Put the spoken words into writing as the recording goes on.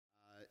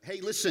Hey,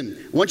 listen,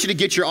 I want you to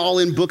get your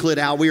All-In booklet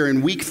out. We are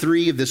in week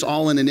 3 of this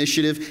All-In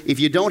initiative. If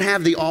you don't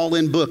have the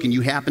All-In book and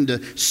you happen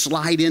to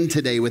slide in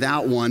today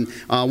without one,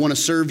 I want to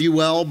serve you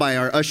well by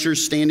our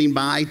ushers standing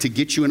by to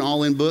get you an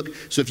All-In book.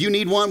 So if you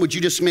need one, would you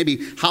just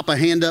maybe hop a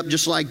hand up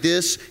just like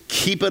this,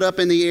 keep it up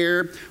in the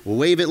air,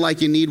 wave it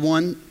like you need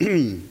one.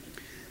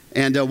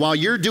 And while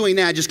you're doing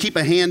that, just keep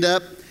a hand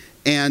up.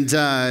 And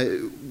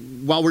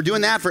while we're doing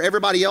that, for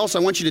everybody else, I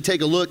want you to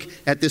take a look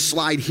at this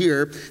slide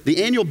here.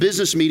 The annual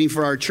business meeting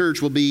for our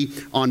church will be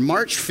on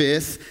March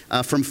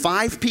 5th from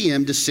 5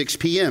 p.m. to 6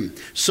 p.m.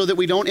 So that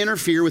we don't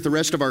interfere with the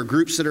rest of our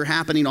groups that are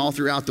happening all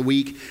throughout the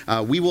week.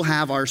 We will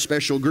have our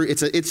special group.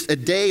 It's a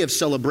day of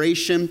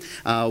celebration.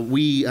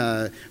 We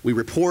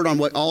report on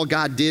what all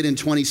God did in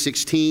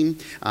 2016.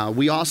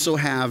 We also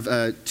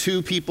have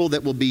 2 people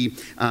that will be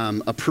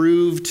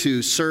approved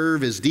to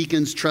serve as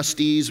deacons,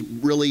 trustees,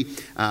 really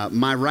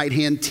my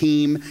right-hand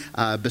team.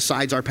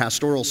 Besides our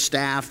pastoral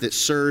staff that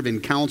serve in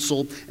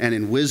counsel and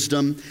in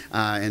wisdom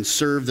and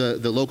serve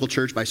the local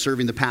church by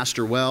serving the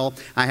pastor well.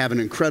 I have an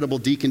incredible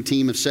deacon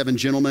team of 7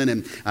 gentlemen,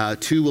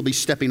 and 2 will be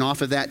stepping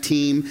off of that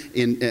team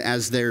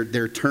as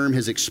their term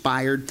has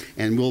expired,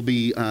 and we'll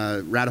be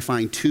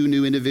ratifying 2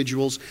 new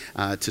individuals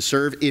to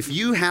serve. If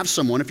you have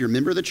someone, if you're a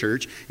member of the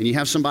church, and you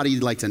have somebody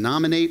you'd like to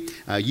nominate,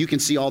 you can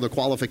see all the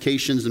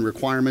qualifications and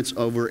requirements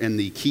over in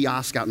the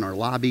kiosk out in our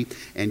lobby,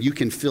 and you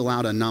can fill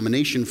out a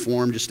nomination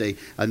form, just a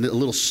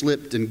little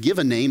slip, and give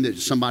a name that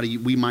somebody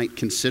we might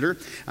consider,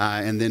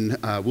 and then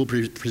we'll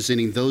be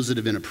presenting those that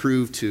have been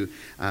approved to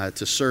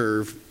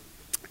serve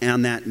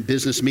on that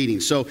business meeting.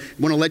 So I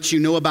want to let you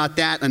know about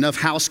that. Enough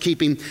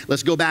housekeeping.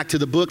 Let's go back to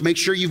the book. Make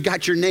sure you've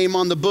got your name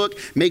on the book.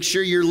 Make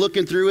sure you're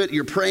looking through it.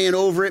 You're praying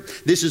over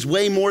it. This is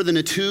way more than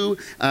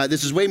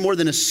this is way more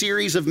than a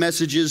series of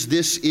messages.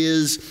 This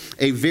is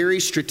a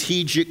very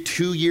strategic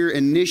 2-year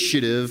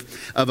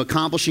initiative of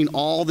accomplishing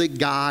all that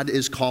God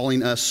is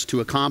calling us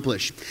to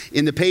accomplish.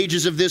 In the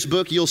pages of this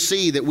book, you'll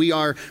see that we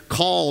are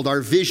called,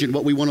 our vision,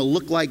 what we want to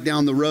look like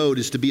down the road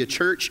is to be a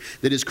church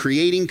that is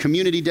creating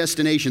community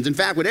destinations. In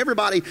fact, would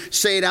everybody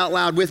say it out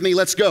loud with me?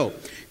 Let's go.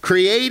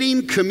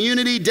 Creating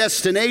community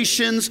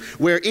destinations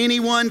where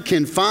anyone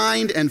can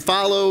find and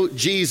follow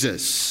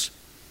Jesus.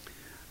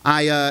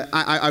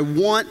 I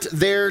want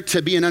there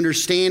to be an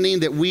understanding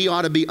that we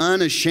ought to be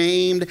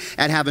unashamed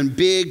at having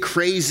big,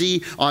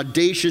 crazy,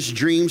 audacious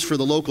dreams for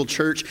the local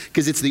church,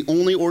 because it's the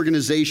only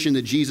organization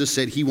that Jesus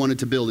said he wanted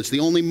to build. It's the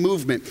only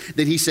movement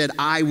that he said,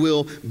 I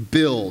will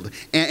build.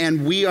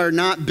 And we are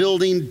not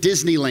building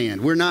Disneyland.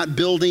 We're not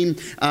building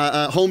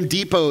Home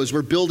Depots.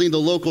 We're building the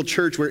local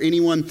church where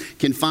anyone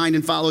can find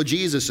and follow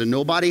Jesus. And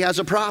nobody has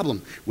a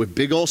problem with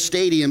big old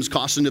stadiums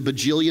costing $1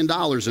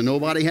 bajillion. And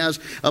nobody has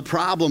a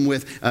problem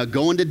with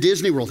going to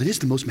Disney World. It is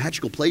the most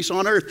magical place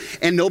on earth,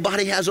 and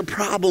nobody has a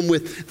problem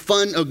with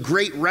a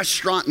great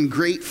restaurant and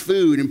great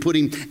food and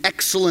putting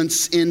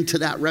excellence into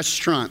that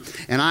restaurant.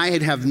 And I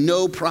have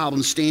no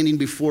problem standing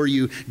before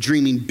you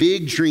dreaming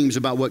big dreams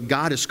about what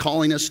God is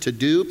calling us to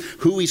do,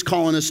 who he's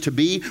calling us to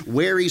be,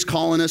 where he's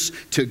calling us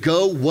to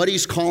go, what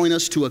he's calling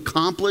us to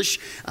accomplish,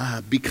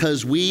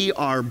 because we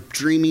are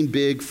dreaming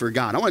big for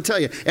God. I want to tell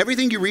you,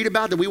 everything you read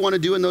about that we want to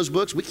do in those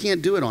books, we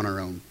can't do it on our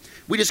own.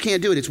 We just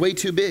can't do it. It's way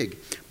too big.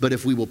 But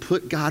if we will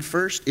put God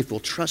first, if we'll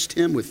trust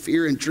him with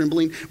fear and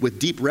trembling, with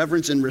deep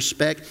reverence and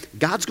respect,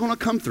 God's going to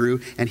come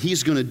through, and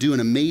he's going to do an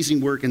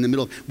amazing work in the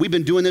middle. We've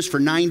been doing this for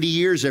 90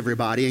 years,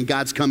 everybody, and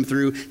God's come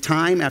through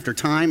time after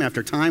time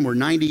after time. We're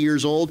 90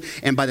 years old,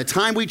 and by the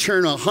time we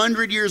turn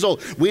 100 years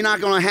old, we're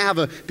not going to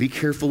have be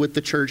careful with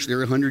the church. They're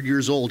 100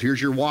 years old.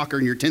 Here's your walker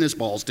and your tennis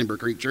balls, Timber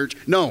Creek Church.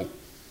 No.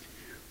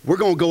 We're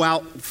going to go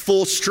out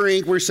full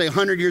strength. We're say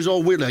 100 years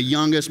old. We're the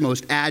youngest,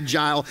 most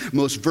agile,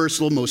 most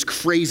versatile, most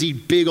crazy,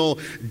 big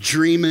old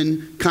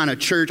dreaming kind of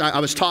church.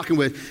 I was talking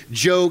with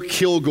Joe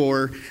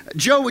Kilgore.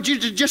 Joe, would you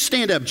just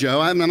stand up,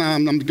 Joe? I'm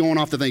going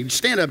off the thing.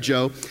 Stand up,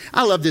 Joe.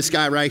 I love this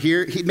guy right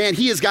here.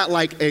 He has got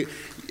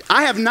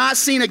I have not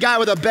seen a guy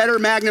with a better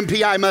Magnum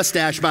PI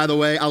mustache, by the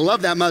way. I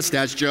love that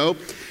mustache, Joe.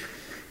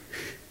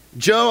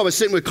 Joe, I was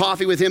sitting with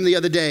coffee with him the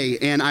other day,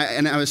 and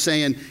I was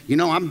saying,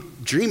 I'm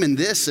dreaming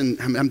this, and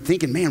I'm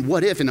thinking, man,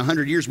 what if in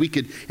 100 years we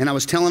could, and I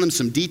was telling him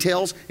some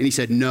details, and he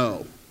said,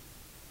 no.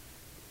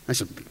 I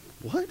said,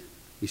 what?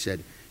 He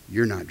said,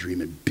 you're not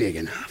dreaming big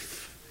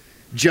enough.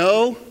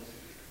 Joe,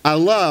 I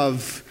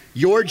love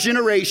your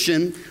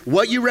generation,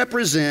 what you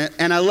represent,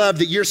 and I love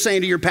that you're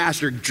saying to your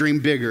pastor, dream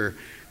bigger,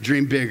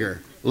 dream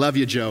bigger. Love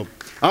you, Joe.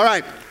 All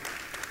right.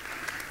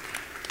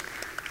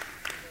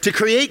 To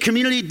create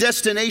community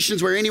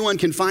destinations where anyone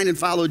can find and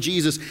follow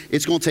Jesus,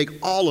 it's going to take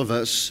all of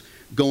us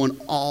going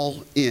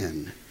all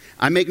in.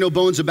 I make no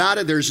bones about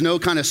it. There's no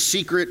kind of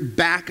secret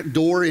back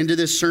door into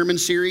this sermon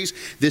series.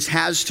 This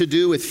has to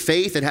do with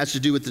faith. It has to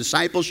do with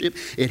discipleship.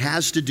 It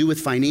has to do with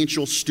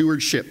financial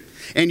stewardship.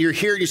 and you're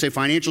here and you say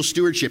financial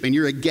stewardship and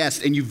you're a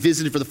guest and you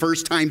visited for the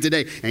first time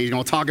today and you're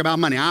going to talk about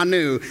money. I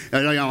knew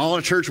all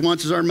the church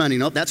wants is our money.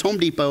 Nope, that's Home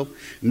Depot.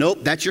 Nope,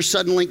 that's your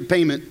Suddenlink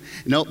payment.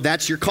 Nope,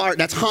 that's your car.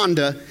 That's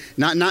Honda.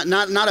 Not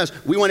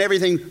us. We want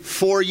everything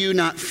for you,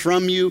 not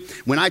from you.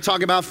 When I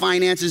talk about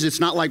finances, it's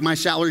not like my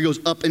salary goes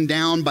up and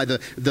down by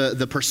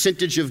the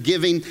percentage of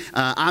giving.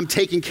 I'm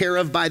taken care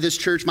of by this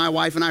church. My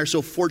wife and I are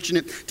so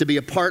fortunate to be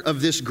a part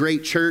of this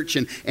great church,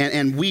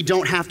 and we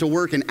don't have to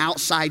work an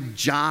outside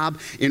job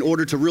in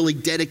order to really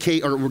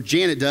dedicate, or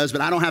Janet does,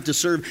 but I don't have to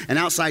serve an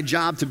outside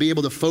job to be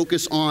able to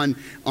focus on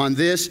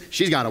this.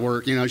 She's got to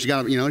work, she's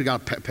got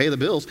to pay the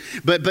bills.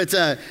 But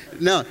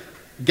no.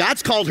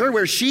 God's called her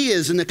where she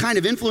is, and the kind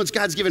of influence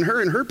God's given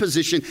her in her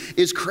position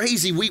is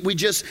crazy.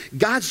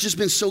 God's just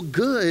been so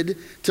good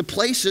to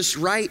place us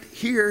right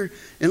here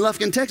in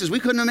Lufkin, Texas. We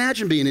couldn't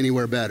imagine being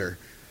anywhere better.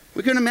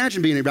 We couldn't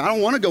imagine being anywhere. I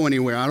don't want to go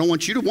anywhere. I don't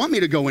want you to want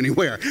me to go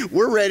anywhere.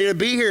 We're ready to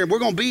be here. We're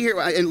going to be here.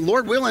 And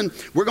Lord willing,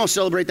 we're going to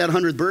celebrate that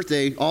 100th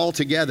birthday all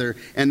together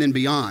and then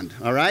beyond.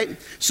 All right?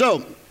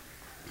 So,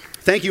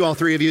 thank you all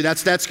three of you.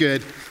 That's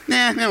good.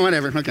 Nah,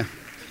 whatever. Okay.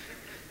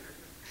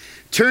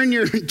 Turn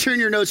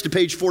your notes to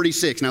page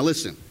 46. Now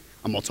listen,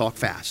 I'm going to talk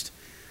fast.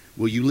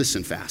 Will you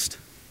listen fast?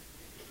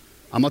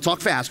 I'm going to talk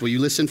fast. Will you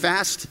listen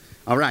fast?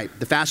 All right.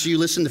 The faster you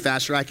listen, the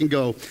faster I can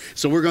go.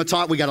 So we're going to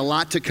talk. We got a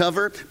lot to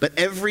cover, but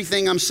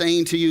everything I'm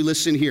saying to you,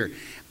 listen here.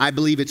 I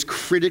believe it's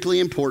critically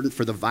important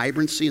for the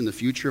vibrancy and the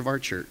future of our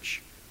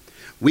church.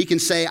 We can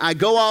say, I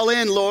go all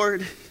in,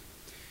 Lord.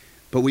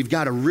 But we've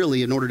got to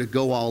really, in order to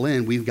go all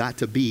in, we've got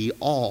to be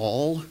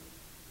all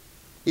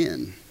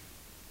in.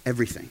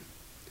 Everything.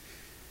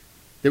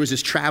 There was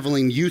this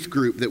traveling youth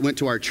group that went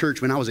to our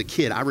church when I was a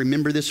kid. I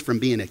remember this from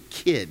being a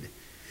kid.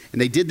 And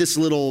they did this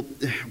little,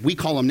 we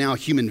call them now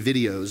human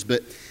videos,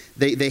 but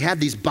they had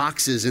these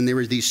boxes and there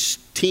were these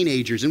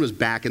teenagers, and it was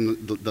back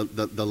in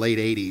the late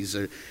 80s,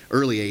 or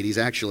early 80s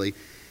actually.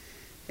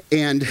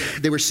 And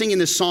they were singing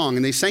this song,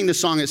 and they sang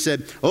this song that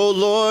said, oh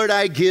Lord,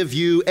 I give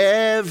you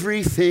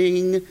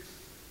everything.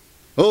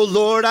 Oh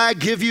Lord, I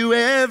give you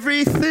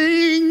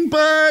everything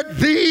but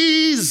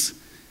these.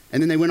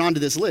 And then they went on to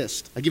this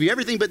list. I give you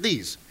everything but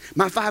these.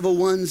 My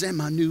 501s and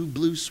my new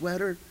blue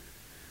sweater.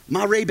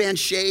 My Ray-Ban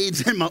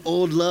shades and my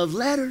old love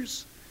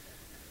letters.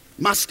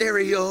 My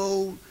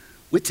stereo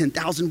with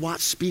 10,000 watt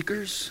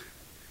speakers.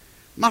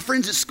 My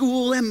friends at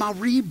school and my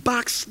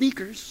Reebok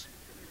sneakers.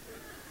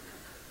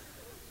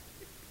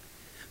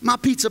 My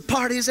pizza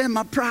parties and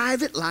my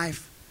private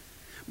life.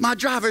 My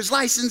driver's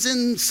license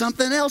and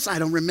something else I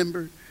don't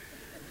remember.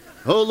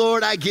 Oh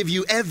Lord, I give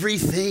you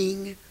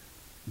everything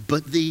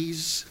but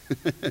these.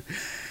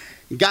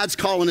 God's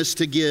calling us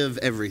to give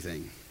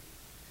everything.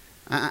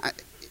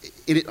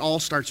 It all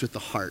starts with the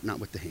heart, not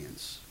with the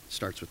hands. It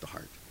starts with the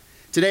heart.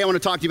 Today I want to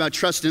talk to you about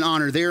trust and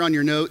honor. There on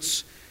your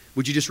notes,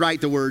 would you just write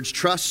the words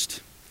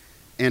trust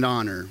and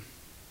honor?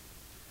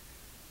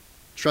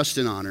 Trust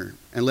and honor.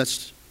 And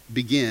let's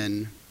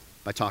begin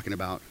by talking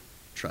about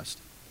trust.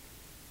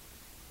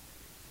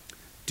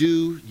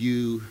 Do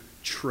you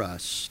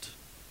trust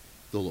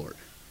the Lord?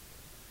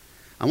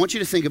 I want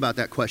you to think about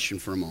that question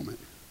for a moment.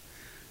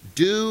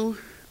 Do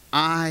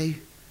I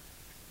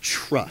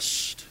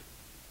trust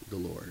the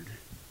Lord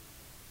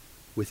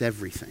with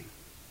everything?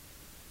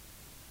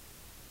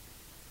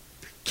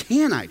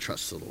 Can I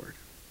trust the Lord?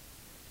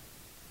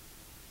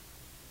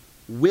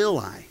 Will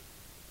I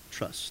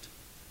trust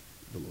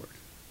the Lord?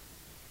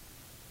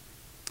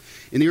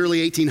 In the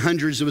early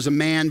 1800s, there was a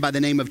man by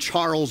the name of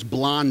Charles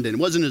Blondin. It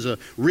wasn't his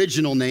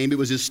original name, it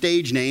was his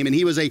stage name, and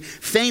he was a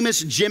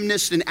famous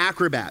gymnast and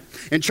acrobat.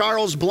 And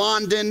Charles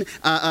Blondin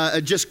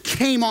just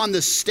came on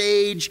the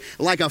stage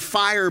like a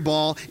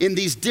fireball in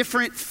these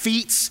different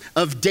feats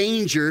of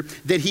danger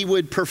that he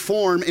would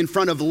perform in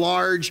front of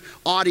large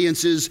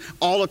audiences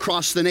all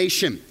across the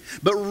nation.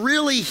 But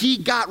really, he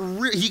got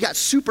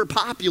super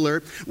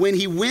popular when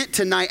he went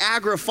to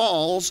Niagara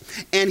Falls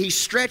and he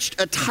stretched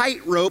a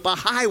tightrope, a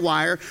high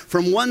wire,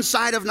 from one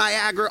side of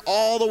Niagara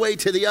all the way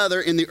to the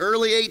other in the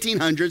early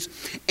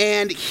 1800s.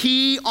 And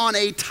he, on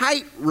a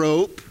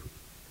tightrope,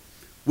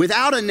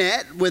 without a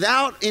net,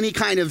 without any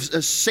kind of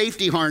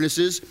safety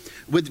harnesses,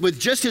 with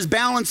just his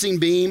balancing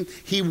beam,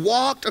 he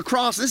walked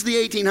across. This is the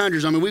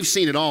 1800s. I mean, we've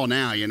seen it all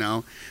now, you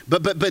know.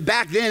 But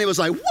back then, it was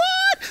like, what?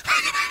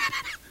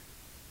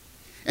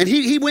 And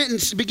he went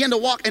and began to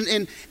walk,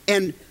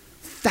 and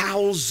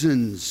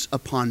thousands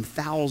upon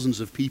thousands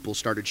of people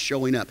started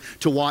showing up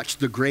to watch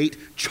the great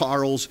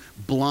Charles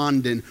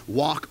Blondin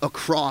walk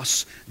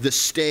across the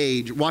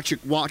stage, walk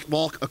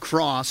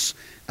across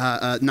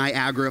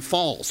Niagara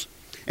Falls.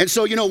 And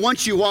so, you know,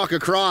 once you walk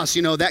across,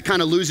 you know, that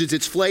kind of loses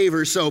its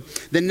flavor. So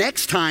the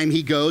next time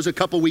he goes, a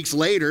couple weeks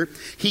later,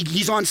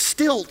 he's on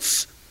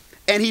stilts,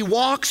 and he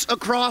walks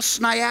across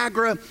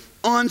Niagara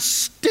on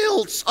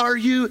stilts. Are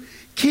you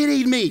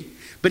kidding me?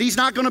 But he's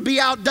not going to be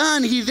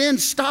outdone. He then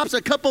stops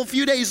a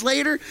few days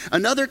later.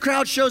 Another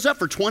crowd shows up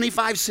for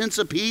 25 cents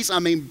a piece. I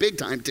mean, big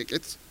time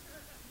tickets.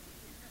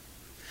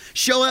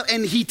 show up,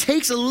 and he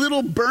takes a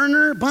little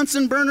burner,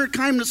 Bunsen burner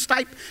kind of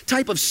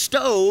type of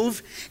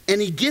stove,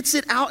 and he gets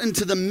it out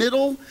into the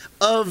middle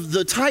of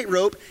the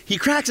tightrope. He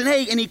cracks an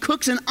egg, and he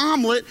cooks an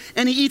omelet,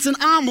 and he eats an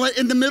omelet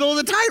in the middle of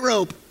the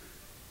tightrope.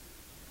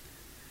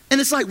 And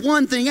it's like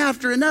one thing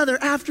after another.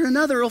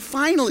 Well,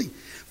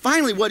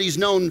 finally, what he's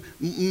known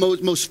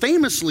most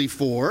famously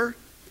for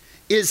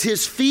is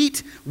his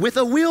feat with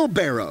a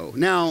wheelbarrow.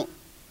 Now,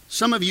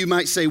 some of you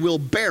might say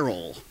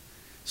wheelbarrow.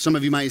 Some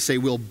of you might say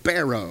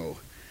wheelbarrow.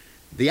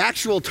 The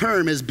actual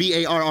term is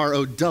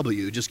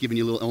B-A-R-R-O-W, just giving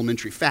you a little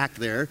elementary fact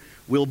there,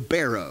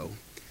 wheelbarrow.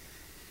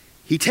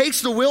 He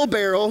takes the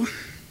wheelbarrow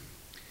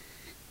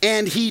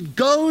and he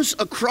goes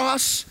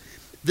across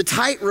the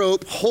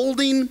tightrope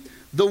holding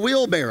the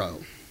wheelbarrow.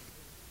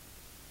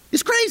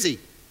 It's crazy.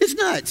 It's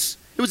nuts.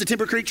 It was a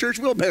Timber Creek Church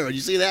wheelbarrow. Did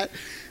you see that?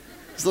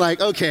 It's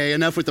like, okay,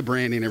 enough with the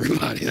branding,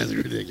 everybody. That's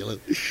ridiculous.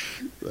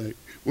 Like,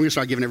 we're going to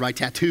start giving everybody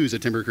tattoos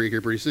at Timber Creek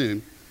here pretty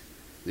soon.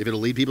 If it'll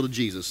lead people to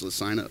Jesus, let's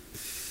sign up.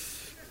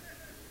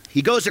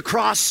 He goes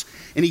across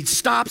and he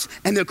stops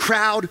and the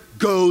crowd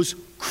goes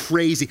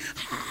crazy.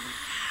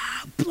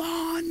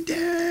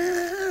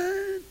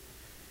 Blondin.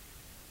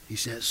 He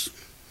says,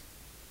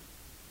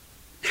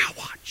 now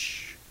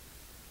watch.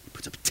 He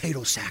puts a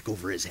potato sack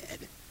over his head.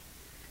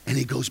 And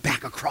he goes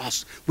back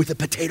across with a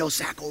potato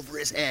sack over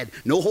his head.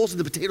 No holes in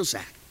the potato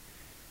sack.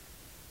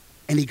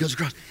 And he goes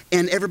across.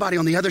 And everybody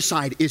on the other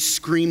side is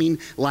screaming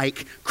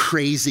like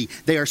crazy.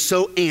 They are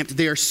so amped.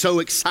 They are so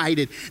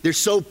excited. They're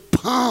so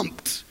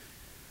pumped.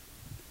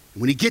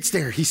 And when he gets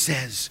there, he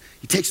says,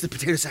 he takes the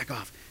potato sack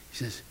off. He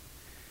says,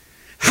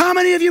 how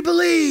many of you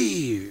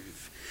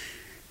believe?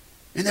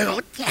 And they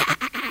go,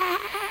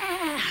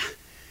 yeah.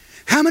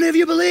 How many of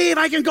you believe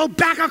I can go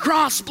back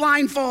across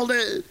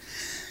blindfolded?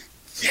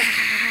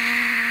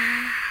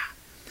 Yeah.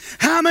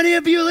 How many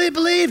of you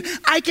believe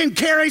I can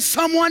carry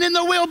someone in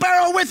the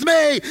wheelbarrow with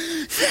me?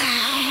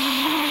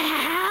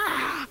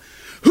 Yeah.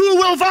 Who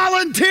will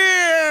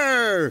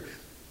volunteer?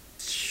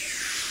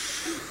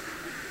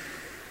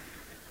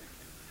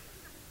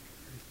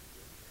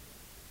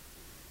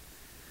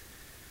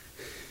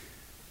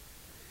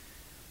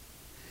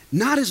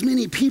 Not as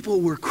many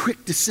people were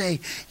quick to say,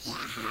 yeah,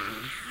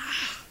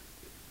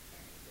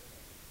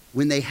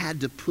 when they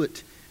had to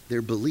put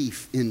their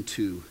belief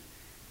into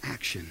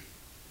action.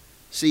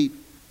 See,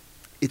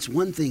 it's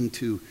one thing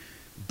to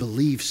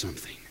believe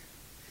something.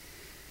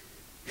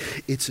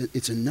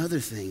 It's another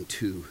thing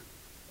to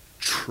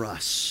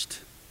trust.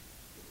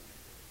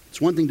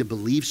 It's one thing to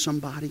believe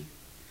somebody.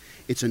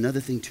 It's another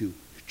thing to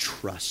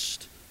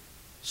trust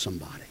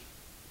somebody.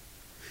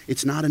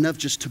 It's not enough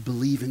just to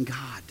believe in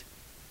God.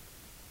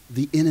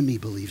 The enemy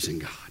believes in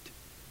God.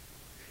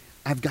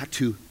 I've got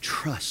to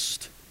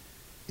trust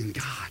in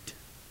God.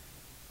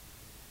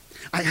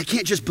 I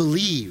can't just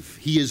believe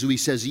he is who he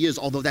says he is,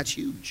 although that's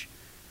huge.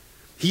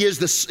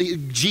 Jesus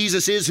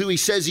is who he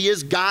says he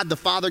is, God the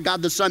Father,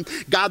 God the Son,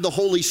 God the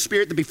Holy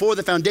Spirit, that before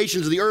the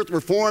foundations of the earth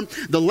were formed,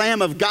 the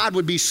Lamb of God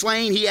would be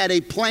slain. He had a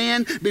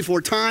plan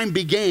before time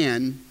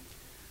began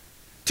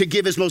to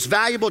give his most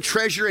valuable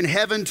treasure in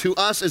heaven to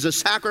us as a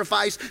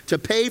sacrifice to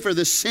pay for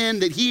the sin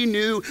that he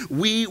knew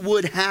we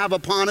would have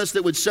upon us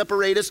that would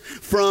separate us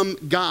from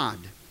God.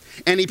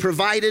 And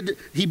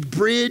he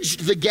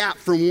bridged the gap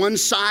from one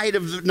side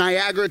of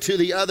Niagara to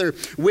the other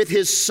with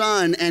his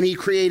son, and he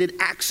created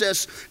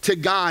access to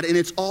God. And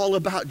it's all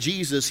about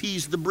Jesus.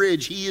 He's the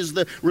bridge. He is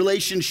the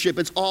relationship.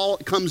 It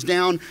comes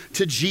down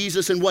to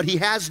Jesus and what he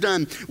has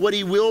done, what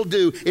he will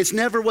do. It's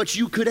never what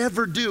you could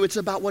ever do. It's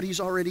about what he's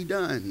already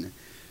done.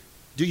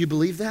 Do you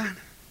believe that?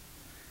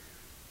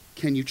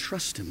 Can you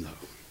trust him, though?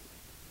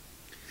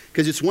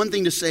 Because it's one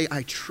thing to say,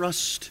 I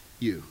trust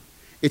you.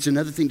 It's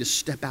another thing to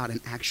step out and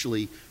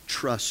actually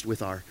trust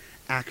with our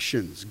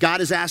actions.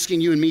 God is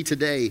asking you and me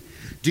today,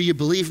 do you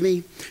believe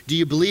me? Do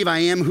you believe I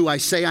am who I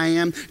say I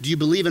am? Do you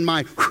believe in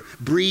my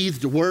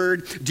breathed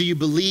word? Do you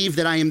believe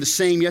that I am the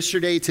same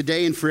yesterday,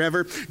 today, and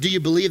forever? Do you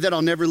believe that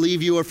I'll never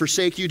leave you or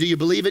forsake you? Do you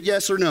believe it,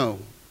 yes or no?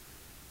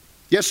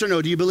 Yes or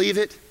no, do you believe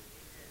it?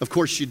 Of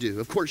course you do.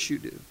 Of course you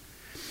do.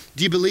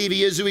 Do you believe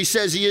he is who he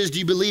says he is? Do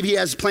you believe he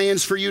has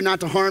plans for you,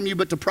 not to harm you,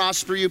 but to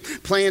prosper you?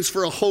 Plans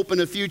for a hope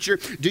and a future?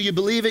 Do you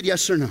believe it?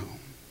 Yes or no?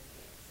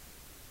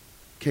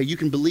 Okay, you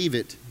can believe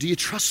it. Do you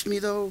trust me,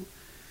 though?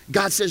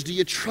 God says, do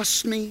you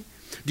trust me?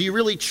 Do you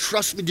really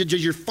trust me?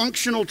 Does your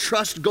functional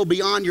trust go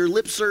beyond your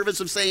lip service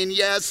of saying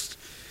yes?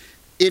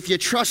 If you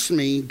trust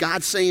me,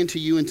 God's saying to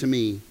you and to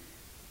me,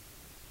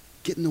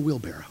 get in the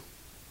wheelbarrow.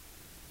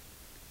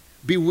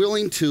 Be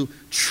willing to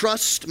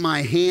trust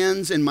my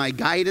hands and my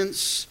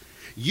guidance.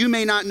 You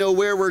may not know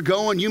where we're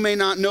going. You may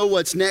not know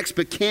what's next,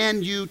 but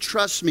can you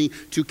trust me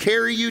to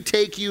carry you,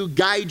 take you,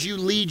 guide you,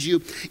 lead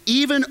you,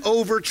 even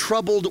over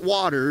troubled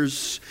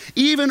waters,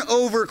 even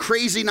over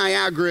crazy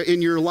Niagara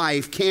in your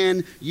life?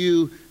 Can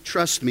you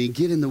trust me?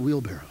 Get in the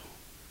wheelbarrow.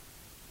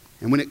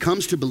 And when it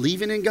comes to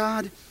believing in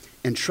God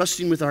and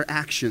trusting with our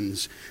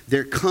actions,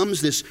 there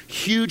comes this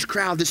huge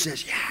crowd that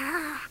says,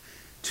 yeah,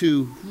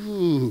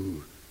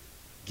 to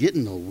get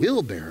in the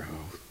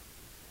wheelbarrow.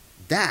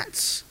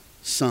 That's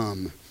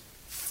some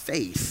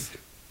faith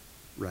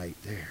right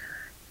there.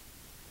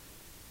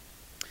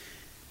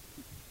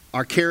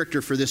 Our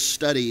character for this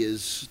study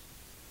is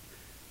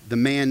the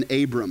man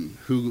Abram,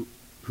 who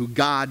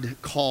God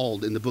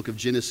called in the book of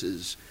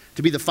Genesis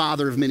to be the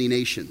father of many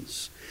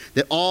nations,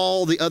 that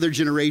all the other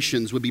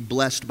generations would be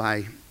blessed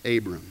by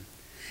Abram.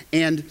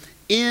 And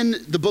in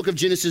the book of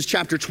Genesis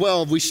chapter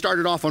 12, we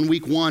started off on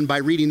week 1 by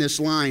reading this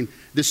line,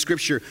 this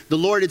scripture. The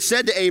Lord had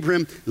said to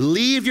Abram,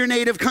 leave your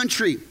native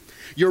country,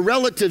 your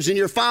relatives and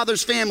your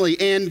father's family,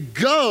 and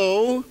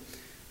go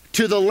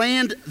to the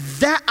land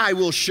that I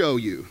will show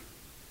you.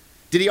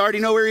 Did he already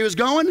know where he was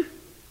going?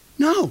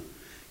 No.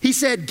 He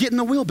said, get in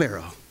the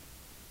wheelbarrow.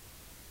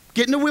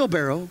 Get in the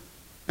wheelbarrow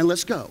and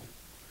let's go.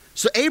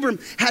 So Abram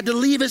had to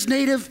leave his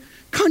native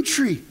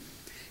country.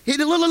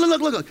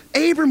 Look.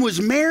 Abram was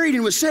married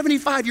and was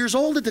 75 years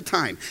old at the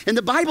time. And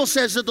the Bible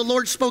says that the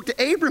Lord spoke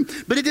to Abram,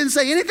 but it didn't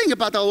say anything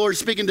about the Lord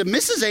speaking to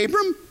Mrs.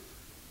 Abram.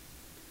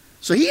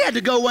 So he had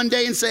to go one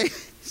day and say,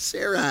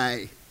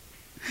 Sarai,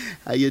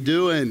 how you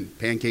doing?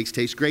 Pancakes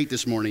taste great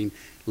this morning.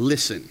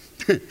 Listen.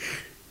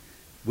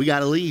 We got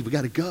to leave. We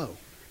got to go.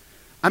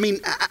 I mean,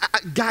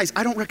 guys,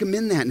 I don't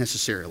recommend that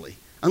necessarily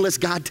unless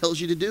God tells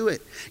you to do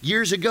it.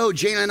 Years ago,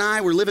 Janet and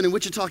I were living in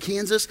Wichita,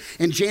 Kansas,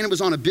 and Janet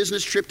was on a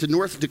business trip to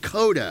North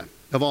Dakota,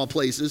 of all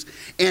places,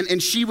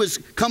 and she was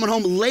coming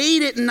home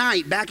late at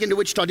night back into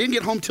Wichita. Didn't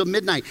get home till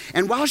midnight.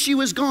 And while she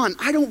was gone,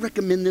 I don't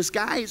recommend this,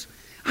 guys.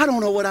 I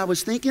don't know what I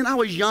was thinking. I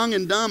was young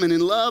and dumb and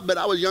in love, but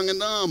I was young and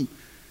dumb.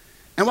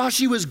 And while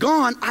she was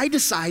gone, I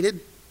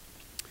decided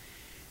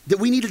that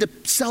we needed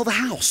to sell the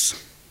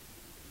house.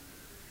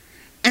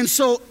 And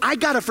so I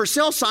got a for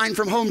sale sign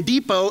from Home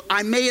Depot.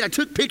 I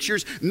took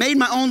pictures, made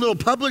my own little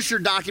publisher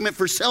document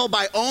for sale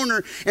by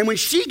owner. And when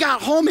she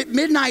got home at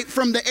midnight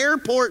from the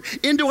airport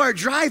into our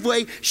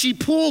driveway, she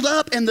pulled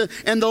up and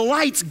the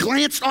lights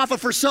glanced off a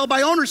for sale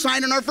by owner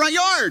sign in our front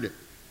yard.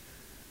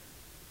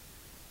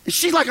 And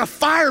she, like a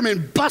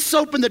fireman, busts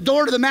open the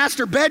door to the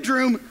master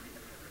bedroom.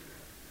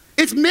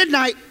 It's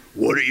midnight.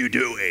 What are you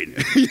doing?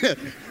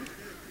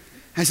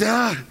 I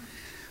said,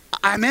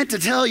 I meant to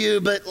tell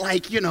you, but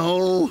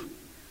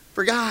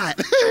forgot.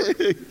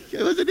 I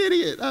was an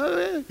idiot. Oh,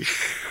 yeah.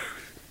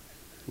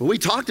 Well, we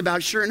talked about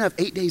it. Sure enough,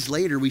 8 days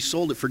later, we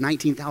sold it for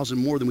 $19,000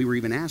 more than we were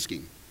even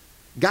asking.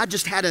 God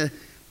just had a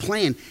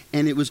plan,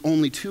 and it was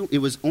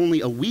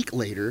only a week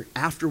later,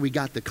 after we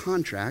got the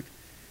contract,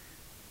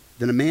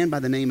 that a man by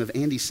the name of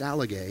Andy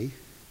Saligay,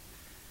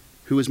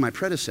 who was my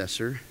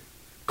predecessor,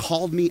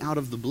 called me out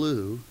of the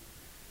blue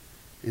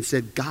and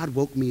said, God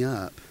woke me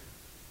up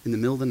in the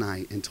middle of the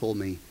night and told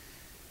me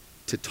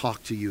to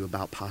talk to you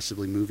about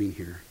possibly moving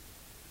here.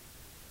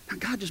 Now,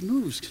 God just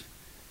moves.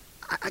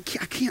 I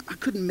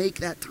couldn't make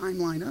that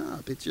timeline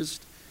up. It's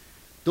just,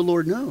 the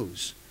Lord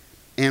knows.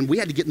 And we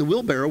had to get in the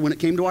wheelbarrow when it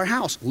came to our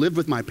house. Lived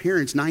with my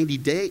parents 90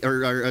 days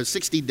or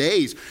 60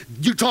 days.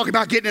 You talk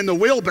about getting in the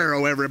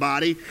wheelbarrow,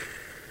 everybody.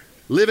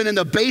 Living in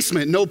the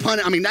basement, no pun.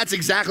 I mean, that's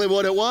exactly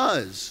what it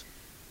was.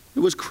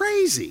 It was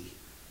crazy.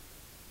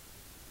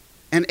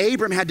 And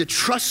Abram had to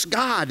trust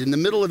God in the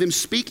middle of him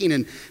speaking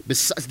and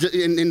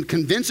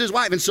convince his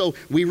wife. And so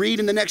we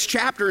read in the next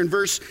chapter,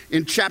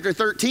 in chapter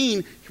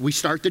 13, we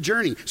start the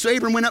journey. So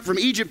Abram went up from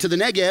Egypt to the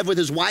Negev with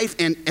his wife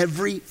and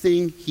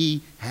everything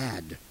he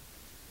had.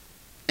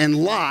 And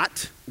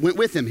Lot went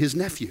with him, his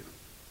nephew.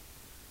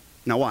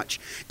 Now watch.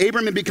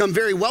 Abram had become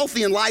very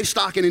wealthy in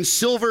livestock and in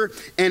silver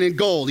and in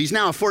gold. He's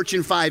now a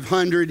Fortune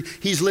 500.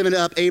 He's living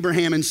up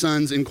Abraham and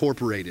Sons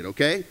Incorporated,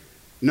 okay?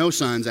 No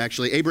sons,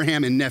 actually.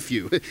 Abraham and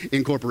Nephew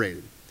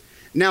Incorporated.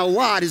 Now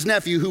Lot, his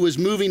nephew, who was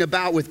moving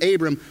about with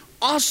Abram,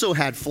 also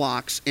had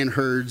flocks and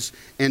herds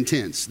and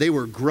tents. They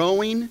were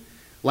growing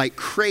like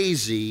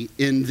crazy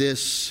in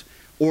this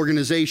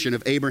organization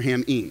of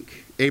Abram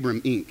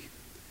Inc.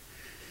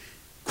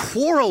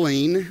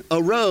 Quarreling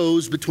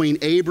arose between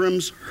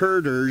Abram's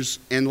herders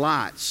and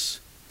Lot's.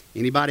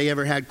 Anybody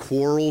ever had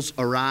quarrels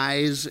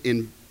arise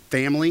in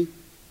family?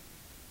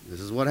 This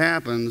is what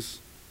happens.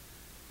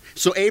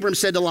 So Abram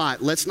said to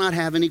Lot, let's not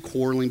have any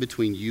quarreling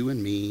between you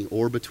and me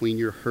or between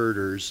your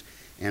herders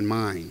and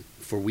mine,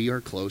 for we are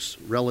close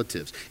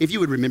relatives. If you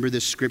would remember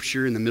this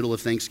scripture in the middle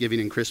of Thanksgiving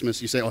and Christmas,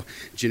 you say,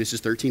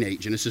 Genesis 13:8,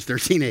 Genesis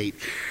 13:8.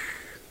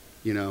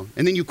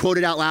 And then you quote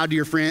it out loud to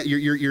your friend,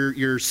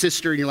 your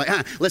sister, and you're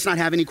like, let's not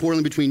have any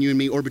quarreling between you and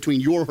me or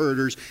between your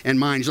herders and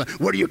mine. She's like,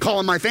 what are you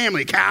calling my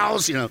family,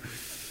 cows?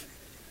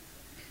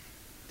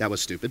 That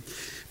was stupid.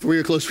 For we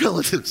are close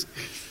relatives.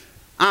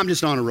 I'm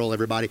just on a roll,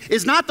 everybody.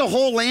 Is not the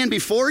whole land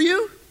before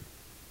you?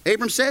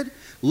 Abram said,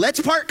 let's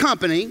part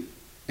company.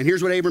 And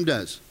here's what Abram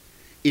does.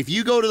 If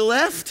you go to the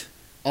left,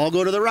 I'll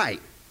go to the right.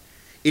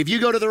 If you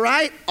go to the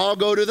right, I'll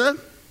go to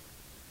the...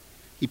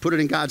 He put it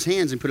in God's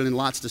hands and put it in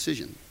Lot's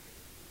decision.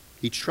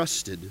 He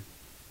trusted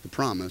the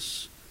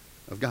promise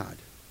of God.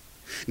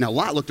 Now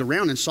Lot looked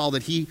around and saw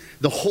that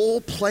the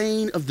whole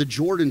plain of the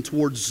Jordan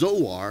towards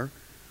Zoar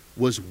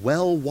was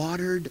well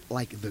watered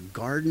like the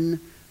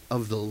garden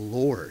of the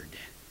Lord.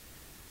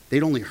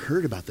 They'd only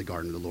heard about the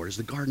garden of the Lord as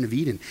the Garden of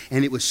Eden.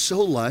 And it was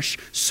so lush,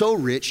 so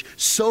rich,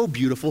 so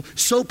beautiful,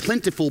 so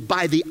plentiful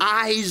by the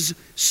eye's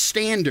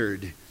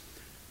standard.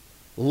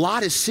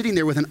 Lot is sitting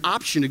there with an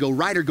option to go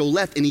right or go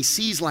left, and he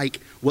sees like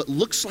what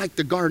looks like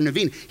the Garden of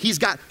Eden. He's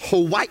got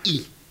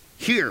Hawaii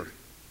here,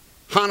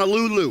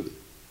 Honolulu,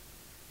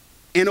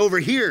 and over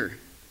here,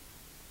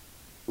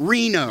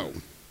 Reno,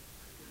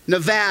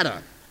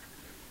 Nevada.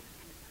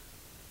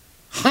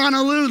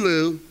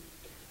 Honolulu,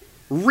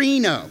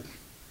 Reno.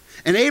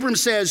 And Abram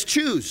says,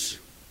 choose,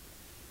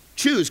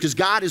 because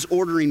God is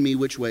ordering me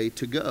which way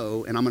to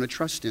go, and I'm going to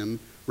trust him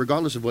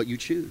regardless of what you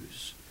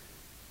choose.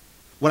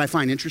 What I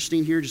find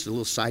interesting here, just a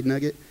little side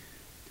nugget,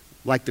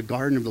 like the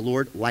garden of the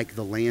Lord, like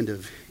the land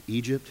of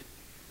Egypt.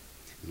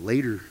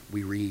 Later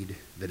we read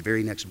the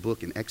very next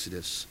book in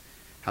Exodus,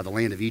 how the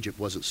land of Egypt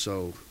wasn't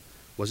so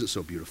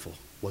beautiful,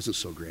 wasn't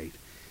so great.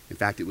 In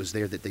fact, it was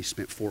there that they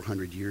spent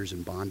 400 years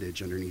in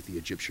bondage underneath the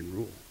Egyptian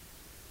rule.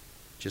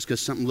 Just because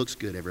something looks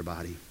good,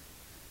 everybody,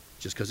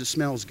 just because it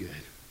smells good,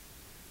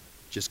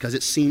 just because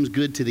it seems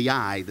good to the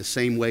eye, the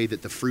same way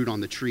that the fruit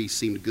on the tree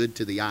seemed good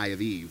to the eye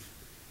of Eve,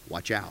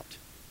 watch out.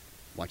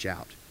 Watch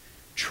out.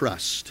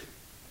 Trust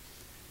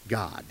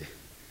God,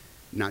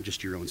 not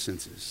just your own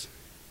senses.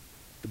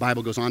 The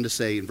Bible goes on to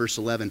say in verse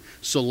 11,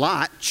 so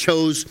Lot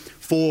chose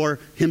for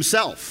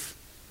himself.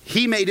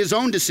 He made his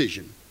own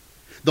decision.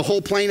 The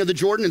whole plain of the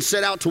Jordan and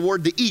set out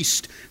toward the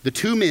east. The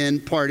two men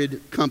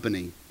parted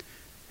company.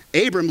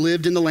 Abram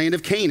lived in the land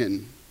of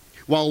Canaan,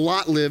 while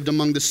Lot lived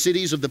among the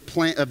cities of the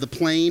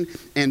plain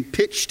and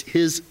pitched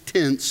his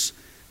tents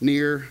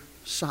near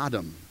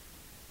Sodom.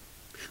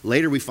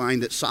 Later we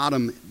find that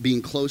Sodom,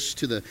 being close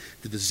to the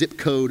zip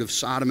code of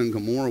Sodom and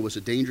Gomorrah, was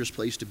a dangerous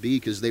place to be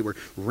because they were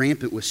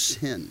rampant with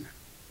sin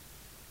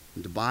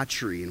and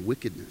debauchery and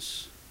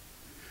wickedness.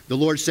 The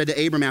Lord said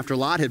to Abram after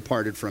Lot had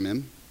parted from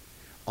him,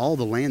 all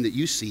the land that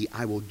you see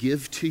I will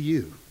give to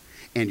you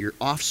and your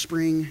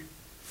offspring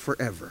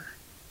forever.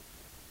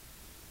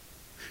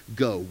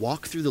 Go,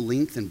 walk through the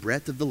length and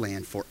breadth of the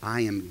land, for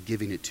I am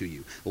giving it to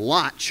you.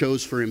 Lot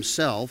chose for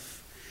himself.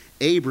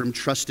 Abram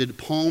trusted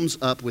palms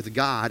up with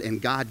God,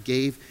 and God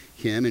gave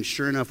him. And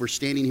sure enough, we're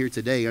standing here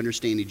today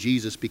understanding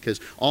Jesus because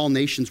all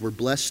nations were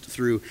blessed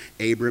through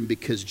Abram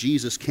because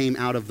Jesus came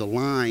out of the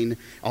line.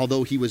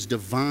 Although he was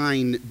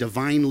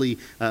divinely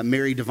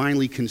married,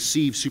 divinely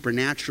conceived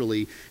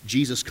supernaturally,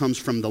 Jesus comes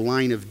from the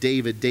line of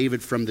David,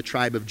 David from the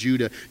tribe of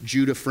Judah,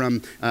 Judah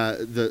from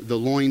the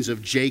loins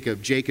of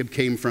Jacob. Jacob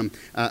came from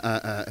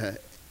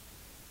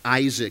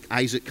Isaac.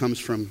 Isaac comes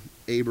from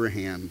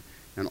Abraham.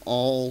 And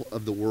all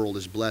of the world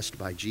is blessed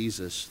by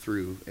Jesus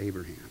through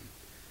Abraham.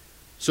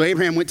 So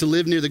Abraham went to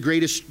live near the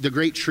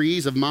great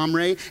trees of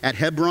Mamre at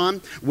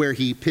Hebron, where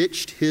he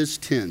pitched his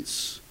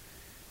tents.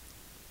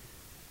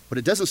 What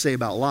it doesn't say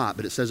about Lot,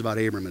 but it says about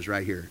Abram is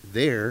right here.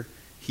 There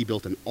he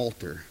built an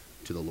altar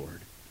to the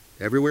Lord.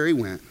 Everywhere he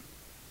went,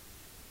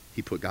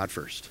 he put God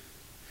first.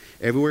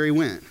 Everywhere he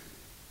went,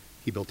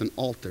 he built an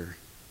altar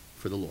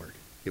for the Lord.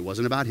 It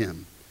wasn't about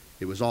him.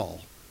 It was all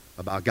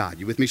about God.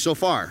 You with me so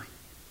far?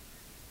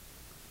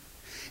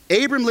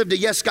 Abram lived a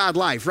yes, God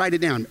life. Write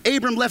it down.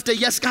 Abram left a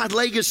yes, God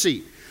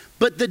legacy.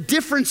 But the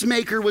difference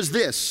maker was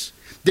this.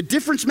 The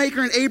difference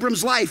maker in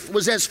Abram's life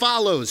was as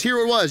follows. Here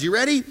it was. You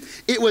ready?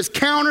 It was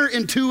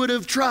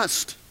counterintuitive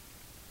trust.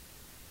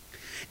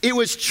 It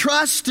was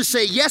trust to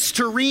say yes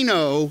to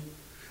Reno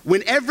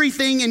when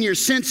everything in your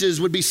senses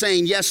would be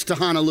saying yes to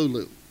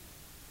Honolulu.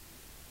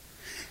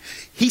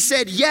 He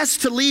said yes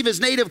to leave his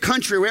native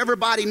country where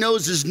everybody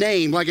knows his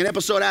name, like an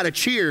episode out of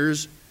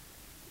Cheers,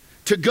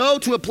 to go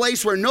to a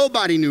place where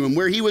nobody knew him,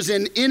 where he was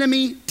in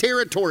enemy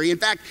territory. In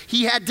fact,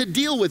 he had to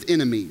deal with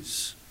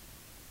enemies.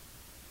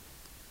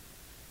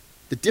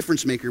 The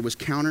difference maker was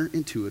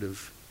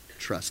counterintuitive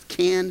trust.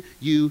 Can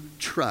you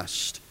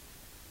trust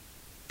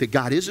that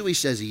God is who he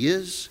says he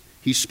is?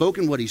 He's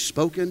spoken what he's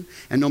spoken,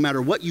 and no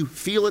matter what you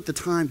feel at the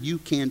time, you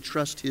can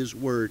trust his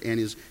word and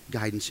his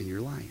guidance in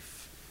your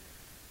life.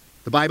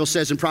 The Bible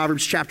says in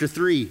Proverbs chapter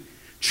 3,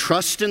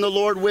 trust in the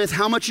Lord with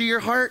how much of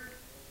your heart?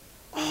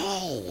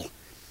 All.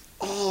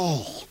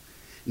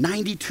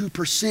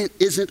 92%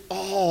 isn't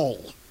all.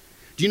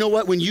 Do you know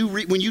what? When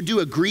you do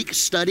a Greek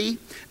study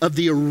of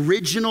the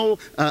original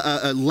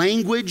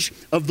language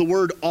of the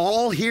word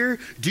all here,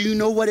 do you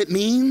know what it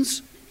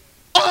means?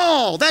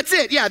 All. That's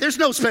it. Yeah, there's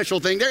no special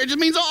thing there. It just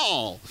means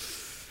all.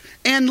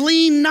 And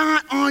lean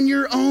not on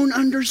your own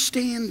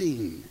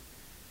understanding.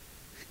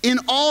 In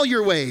all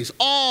your ways,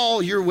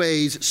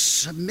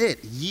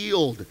 submit,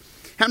 yield.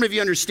 How many of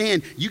you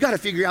understand you got to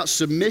figure out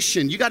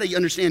submission? You got to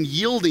understand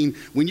yielding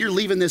when you're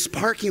leaving this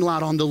parking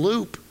lot on the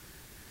loop.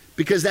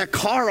 Because that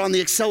car on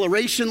the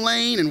acceleration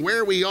lane and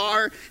where we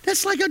are,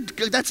 that's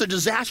a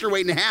disaster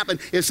waiting to happen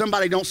if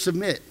somebody don't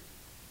submit.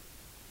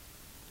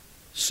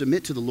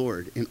 Submit to the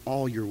Lord in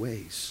all your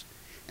ways.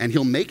 And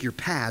he'll make your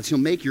paths, he'll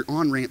make your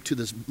on-ramp to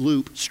this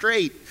loop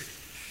straight.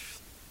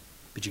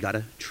 But you got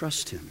to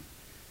trust him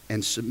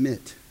and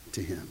submit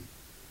to him.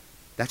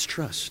 That's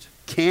trust.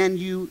 Can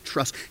you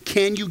trust?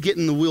 Can you get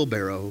in the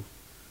wheelbarrow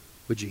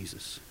with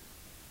Jesus?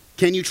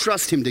 Can you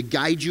trust him to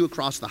guide you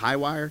across the high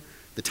wire,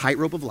 the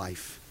tightrope of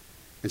life,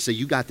 and say,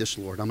 you got this,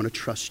 Lord. I'm going to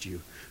trust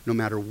you no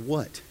matter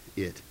what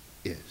it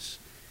is.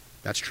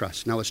 That's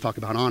trust. Now let's talk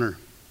about honor.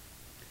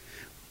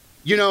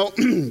 You know,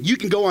 you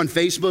can go on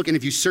Facebook, and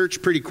if you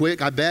search pretty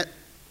quick, I bet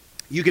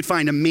you could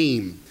find a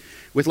meme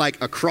with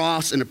like a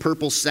cross and a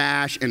purple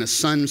sash and a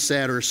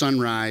sunset or a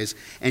sunrise,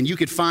 and you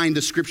could find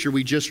the scripture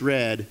we just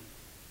read,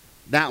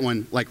 that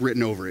one like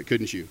written over it,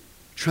 couldn't you?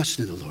 Trust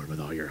in the Lord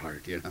with all your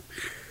heart, you know.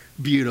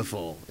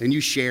 Beautiful. And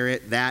you share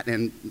it, that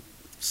and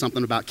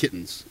something about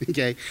kittens,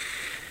 okay?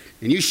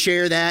 And you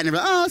share that, and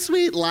you're like, oh,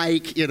 sweet,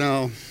 like, you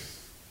know.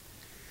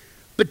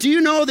 But do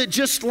you know that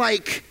just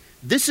like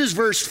this is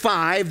verse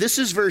 5, this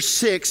is verse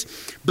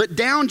 6, but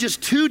down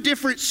just two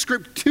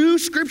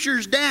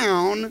scriptures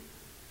down,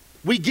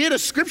 we get a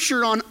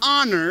scripture on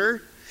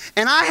honor,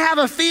 and I have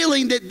a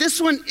feeling that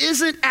this one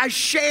isn't as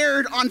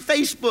shared on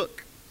Facebook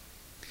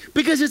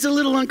because it's a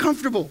little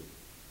uncomfortable.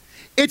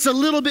 It's a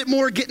little bit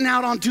more getting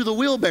out onto the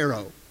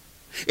wheelbarrow.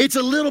 It's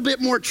a little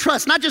bit more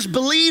trust, not just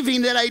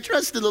believing that I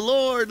trust in the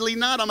Lord, lean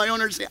not on my own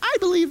understanding. I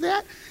believe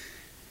that.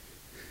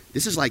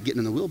 This is like getting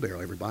in the wheelbarrow,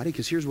 everybody,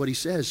 because here's what he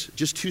says,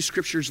 just two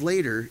scriptures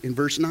later in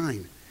verse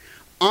 9.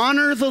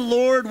 Honor the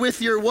Lord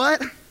with your what?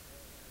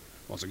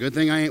 Well, it's a good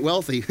thing I ain't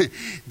wealthy.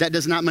 That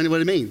does not mean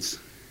what it means.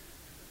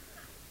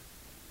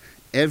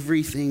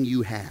 Everything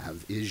you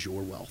have is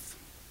your wealth.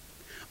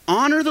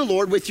 Honor the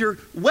Lord with your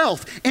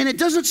wealth. And it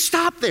doesn't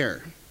stop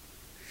there.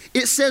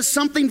 It says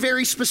something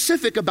very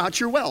specific about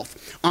your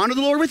wealth. Honor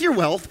the Lord with your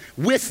wealth,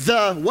 with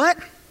the what?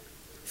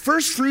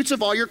 First fruits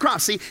of all your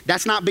crops. See,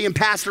 that's not being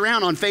passed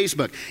around on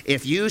Facebook.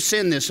 If you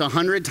send this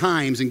 100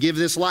 times and give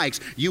this likes,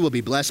 you will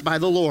be blessed by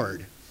the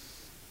Lord.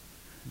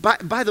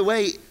 By the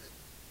way,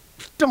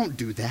 don't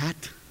do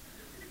that.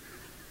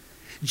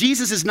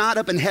 Jesus is not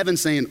up in heaven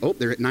saying, oh,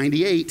 they're at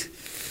 98.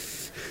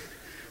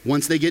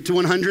 Once they get to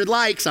 100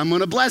 likes, I'm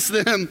going to bless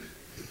them.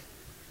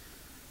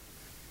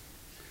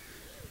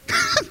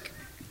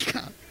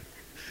 God.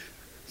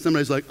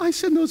 Somebody's like, I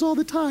send those all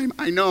the time.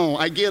 I know,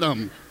 I get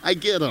them.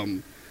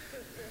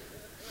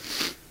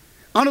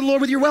 Honor the Lord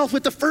with your wealth,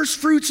 with the first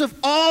fruits of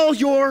all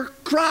your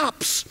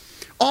crops,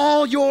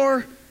 all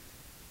your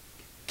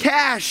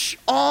cash,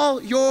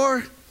 all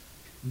your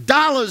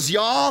dollars,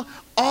 y'all,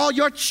 all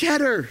your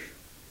cheddar.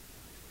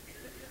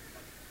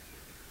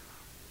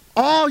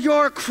 All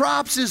your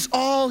crops is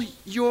all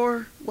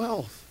your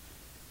wealth.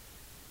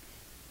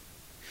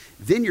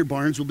 Then your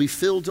barns will be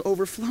filled to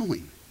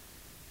overflowing,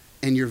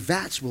 and your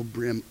vats will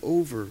brim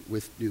over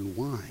with new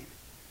wine.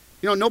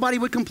 You know, nobody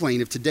would complain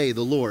if today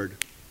the Lord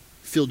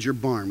filled your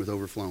barn with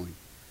overflowing.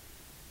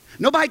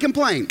 Nobody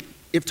complain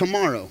if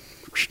tomorrow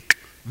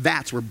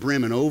vats were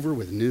brimming over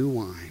with new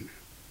wine.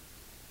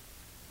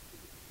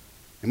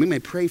 And we may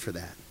pray for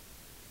that.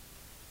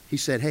 He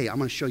said, hey, I'm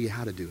going to show you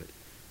how to do it.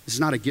 This is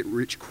not a get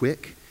rich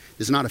quick.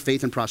 This is not a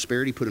faith and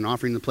prosperity, put an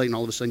offering in the plate and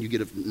all of a sudden you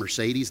get a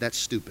Mercedes. That's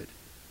stupid.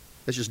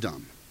 That's just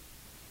dumb.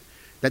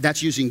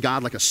 That's using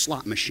God like a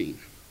slot machine.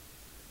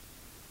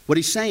 What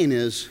he's saying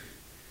is,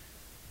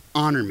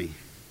 honor me.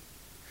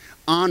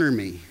 Honor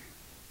me.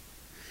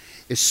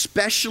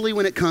 Especially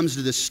when it comes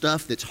to this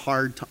stuff that's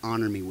hard to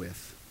honor me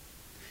with.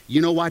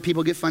 You know why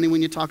people get funny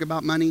when you talk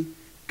about money?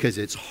 Because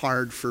it's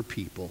hard for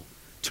people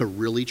to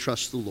really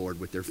trust the Lord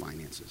with their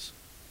finances.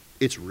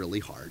 It's really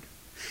hard.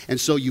 And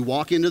so you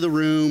walk into the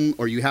room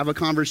or you have a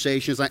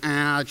conversation. It's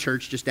like,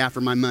 church just after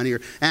my money,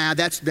 or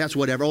that's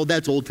whatever. Oh,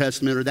 that's Old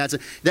Testament, or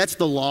that's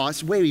the law.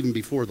 It's way even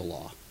before the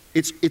law.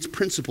 It's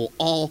principle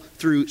all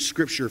through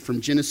Scripture from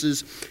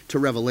Genesis to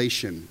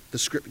Revelation.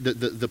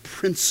 The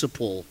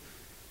principle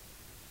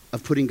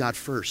of putting God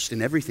first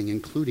in everything,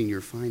 including your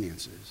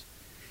finances.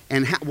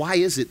 And why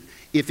is it?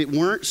 If it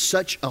weren't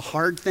such a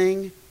hard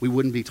thing, we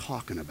wouldn't be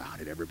talking about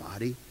it,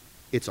 everybody.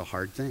 It's a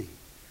hard thing,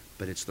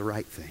 but it's the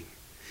right thing.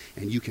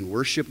 And you can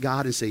worship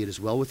God and say, it is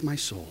well with my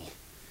soul.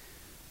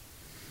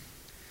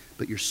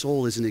 But your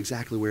soul isn't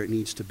exactly where it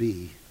needs to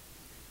be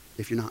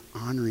if you're not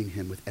honoring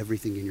him with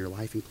everything in your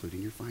life,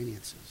 including your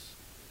finances.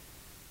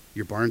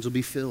 Your barns will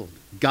be filled.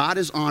 God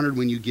is honored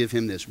when you give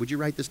him this. Would you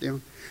write this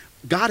down?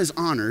 God is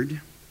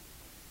honored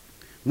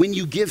when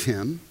you give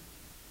him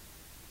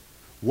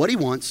what he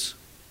wants,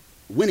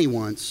 when he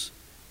wants,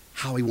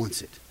 how he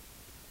wants it.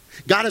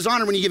 God is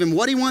honored when you give him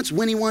what he wants,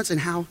 when he wants,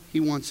 and how he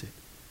wants it.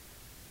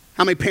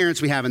 How many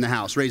parents we have in the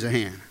house? Raise a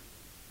hand.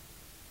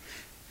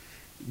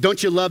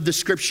 Don't you love the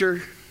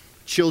scripture?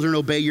 Children,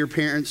 obey your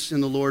parents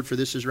in the Lord, for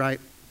this is right.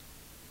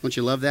 Don't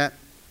you love that?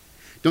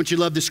 Don't you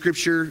love the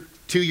scripture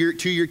to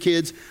your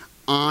kids?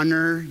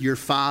 Honor your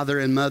father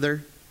and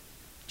mother.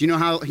 Do you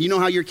know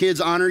how your kids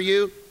honor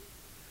you?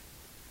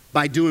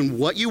 By doing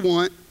what you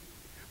want,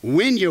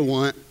 when you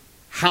want,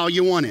 how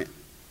you want it.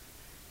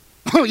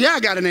 Oh yeah, I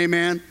got an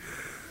amen.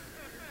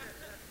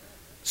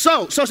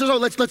 So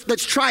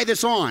let's try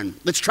this on.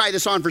 Let's try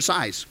this on for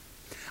size.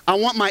 I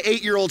want my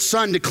 8-year-old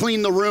son to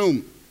clean the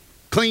room.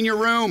 Clean your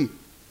room.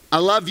 I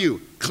love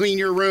you. Clean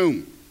your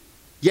room.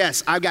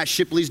 Yes, I've got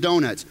Shipley's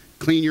Donuts.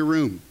 Clean your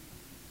room.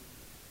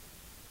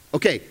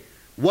 Okay,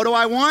 what do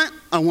I want?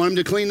 I want him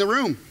to clean the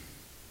room.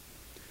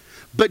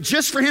 But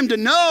just for him to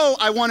know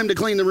I want him to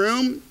clean the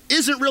room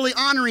isn't really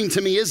honoring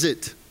to me, is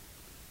it?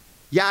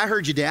 Yeah, I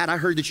heard you, Dad. I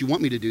heard that you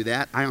want me to do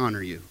that. I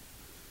honor you.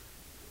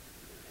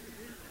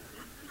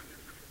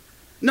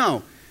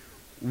 No.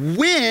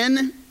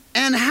 When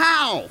and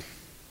how.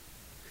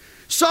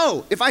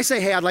 So, if I say,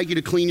 hey, I'd like you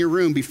to clean your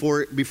room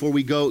before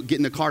we go get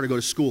in the car to go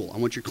to school. I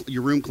want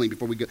your room clean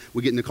before we get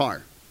in the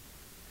car.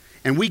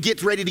 And we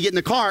get ready to get in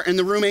the car and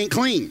the room ain't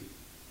clean.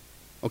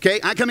 Okay?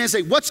 I come in and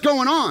say, what's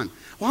going on?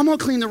 Well, I'm going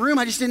to clean the room.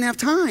 I just didn't have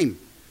time.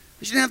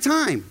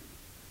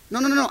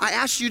 No. I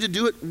asked you to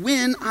do it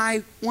when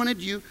I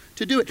wanted you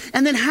to do it.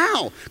 And then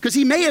how? Because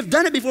he may have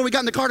done it before we got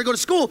in the car to go to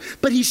school,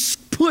 but he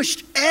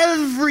pushed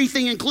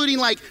everything, including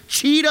like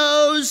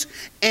Cheetos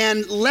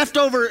and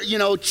leftover,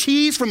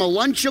 cheese from a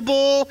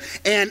Lunchable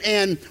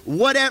and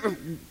whatever.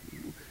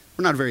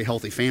 We're not a very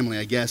healthy family,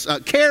 I guess.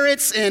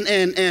 Carrots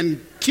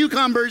and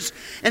cucumbers,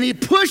 and he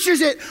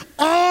pushes it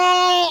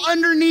all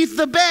underneath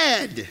the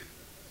bed.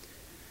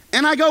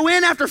 And I go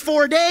in after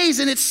 4 days,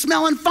 and it's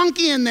smelling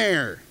funky in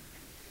there.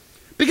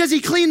 Because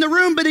he cleaned the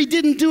room, but he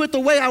didn't do it the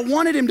way I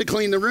wanted him to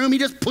clean the room. He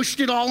just pushed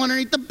it all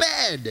underneath the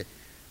bed.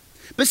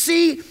 But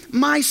see,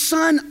 my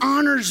son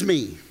honors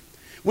me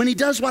when he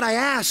does what I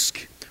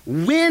ask,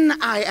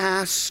 when I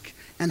ask,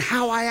 and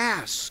how I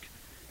ask.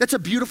 That's a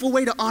beautiful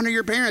way to honor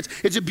your parents.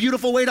 It's a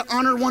beautiful way to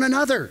honor one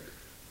another.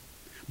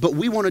 But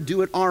we want to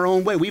do it our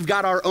own way. We've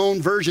got our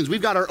own versions.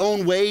 We've got our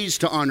own ways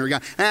to honor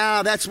God.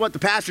 That's what the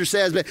pastor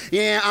says, but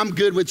yeah, I'm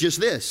good with just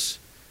this.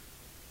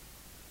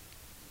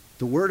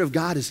 The Word of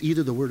God is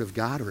either the Word of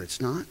God or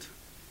it's not.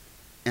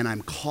 And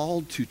I'm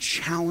called to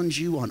challenge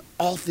you on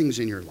all things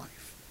in your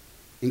life,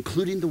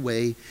 including the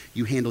way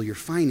you handle your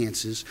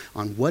finances,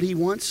 on what He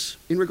wants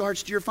in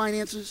regards to your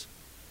finances,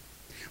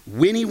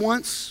 when He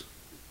wants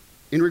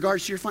in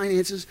regards to your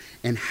finances,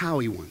 and how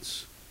He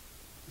wants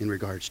in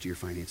regards to your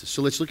finances.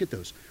 So let's look at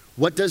those.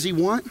 What does He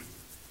want?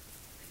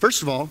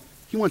 First of all,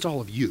 He wants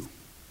all of you.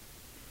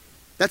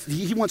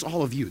 He wants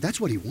all of you. That's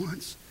what He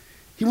wants.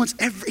 He wants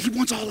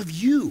all of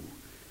you.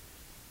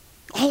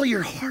 All of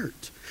your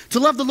heart. To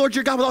love the Lord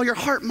your God with all your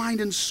heart, mind,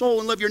 and soul,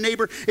 and love your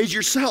neighbor as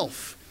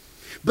yourself.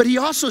 But He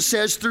also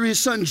says through His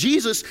Son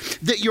Jesus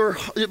that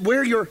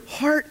where your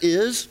heart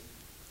is,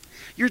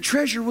 your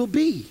treasure will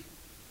be.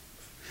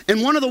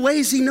 And one of the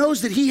ways He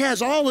knows that He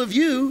has all of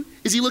you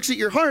is He looks at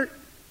your heart,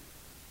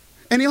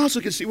 and He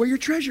also can see where your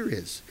treasure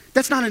is.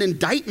 That's not an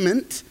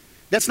indictment.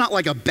 That's not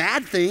like a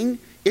bad thing.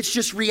 It's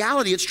just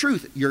reality. It's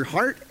truth. Your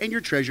heart and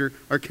your treasure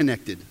are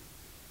connected.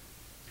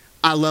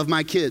 I love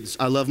my kids.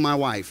 I love my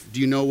wife.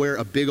 Do you know where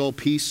a big old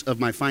piece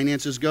of my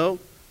finances go?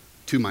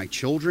 To my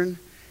children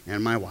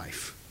and my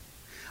wife.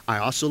 I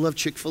also love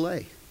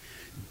Chick-fil-A.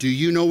 Do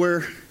you know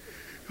where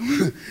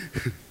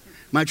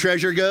my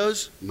treasure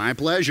goes? My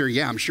pleasure.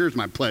 Yeah, I'm sure it's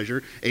my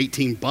pleasure.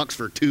 $18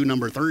 for 2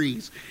 number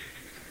 3s.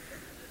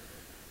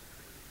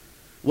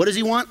 What does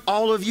He want?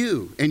 All of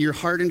you and your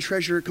heart and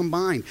treasure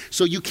combined.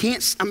 So you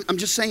can't, I'm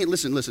just saying,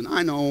 listen,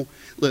 I know.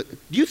 Look,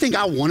 do you think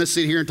I want to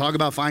sit here and talk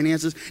about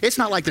finances? It's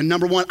not like the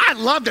number one. I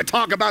love to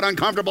talk about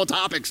uncomfortable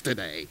topics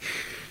today.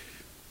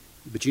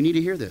 But you need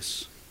to hear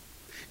this.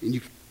 And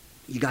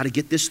you got to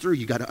get this through.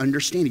 You got to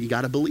understand it. You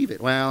got to believe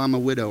it. Well, I'm a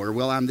widow, or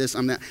well, I'm this,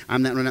 I'm that.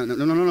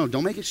 No.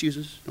 Don't make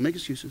excuses. Don't make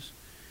excuses.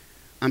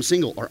 I'm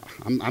single, or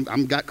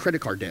I'm got credit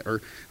card debt,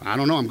 or I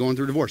don't know, I'm going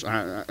through divorce.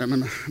 I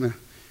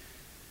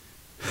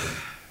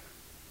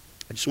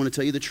just want to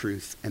tell you the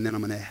truth, and then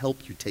I'm going to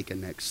help you take a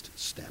next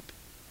step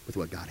with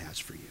what God has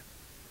for you.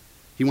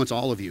 He wants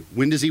all of you.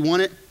 When does He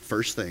want it?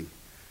 First thing.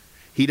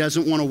 He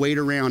doesn't want to wait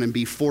around and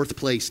be fourth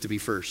place to be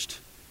first.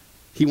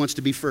 He wants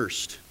to be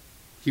first.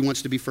 He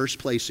wants to be first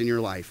place in your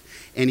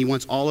life. And He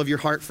wants all of your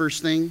heart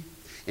first thing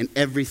and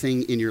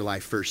everything in your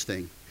life first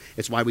thing.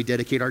 It's why we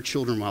dedicate our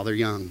children while they're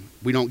young.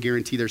 We don't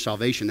guarantee their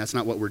salvation. That's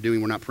not what we're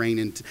doing. We're not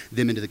praying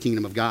them into the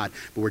kingdom of God,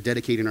 but we're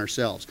dedicating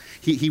ourselves.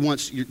 He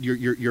wants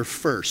your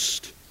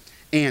first.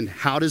 And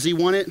how does He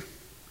want it?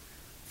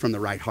 From the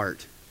right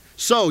heart.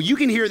 So you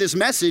can hear this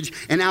message,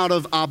 and out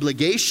of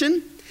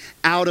obligation,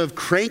 out of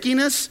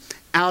crankiness,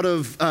 out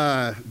of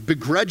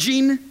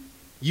begrudging,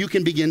 you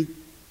can begin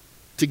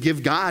to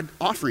give God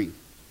offering.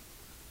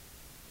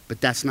 But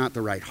that's not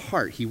the right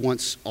heart. He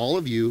wants all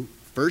of you,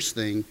 first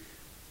thing,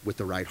 with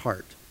the right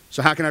heart.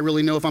 So how can I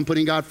really know if I'm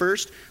putting God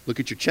first? Look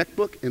at your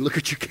checkbook and look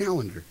at your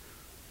calendar.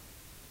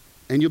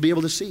 And you'll be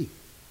able to see.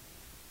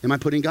 Am I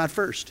putting God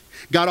first?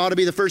 God ought to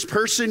be the first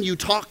person you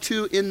talk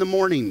to in the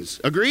mornings.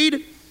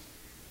 Agreed?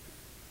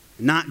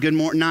 Not good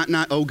morning,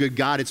 not oh good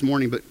God, it's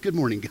morning, but good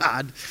morning,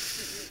 God.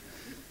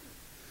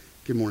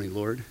 Good morning,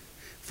 Lord.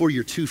 Before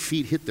your 2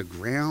 feet hit the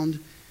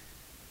ground,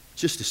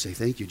 just to say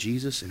thank you,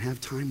 Jesus, and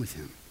have time with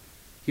Him.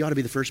 He ought to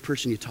be the first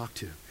person you talk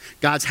to.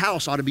 God's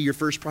house ought to be your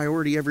first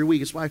priority every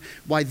week. It's why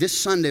this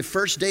Sunday,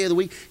 first day of the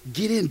week,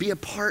 get in, be a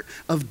part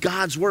of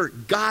God's work,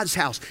 God's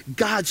house,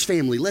 God's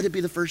family. Let it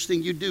be the first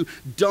thing you do.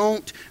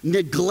 Don't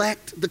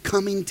neglect the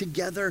coming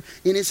together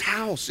in His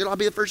house. It ought to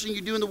be the first thing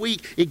you do in the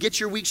week. It gets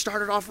your week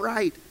started off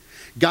right.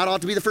 God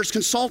ought to be the first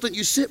consultant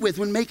you sit with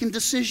when making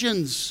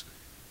decisions.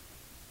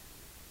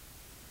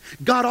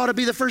 God ought to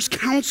be the first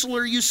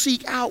counselor you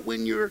seek out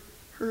when you're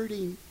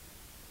hurting.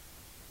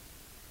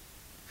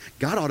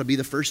 God ought to be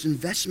the first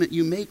investment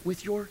you make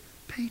with your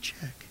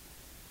paycheck.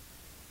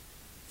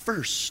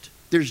 First.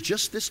 There's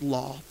just this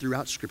law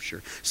throughout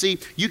Scripture. See,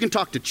 you can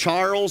talk to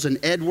Charles and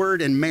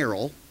Edward and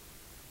Merrill,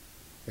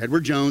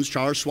 Edward Jones,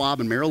 Charles Schwab,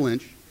 and Merrill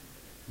Lynch.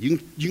 You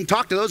can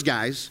talk to those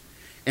guys,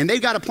 and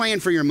they've got a plan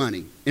for your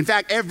money. In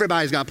fact,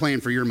 everybody's got a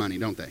plan for your money,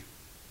 don't they?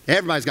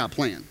 Everybody's got a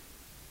plan.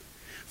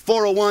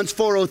 401s,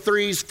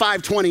 403s,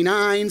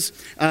 529s,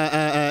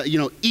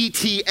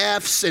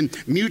 ETFs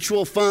and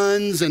mutual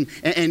funds and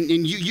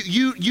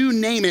you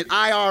name it,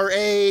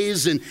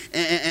 IRAs and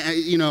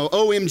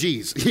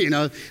OMGs,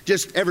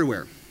 just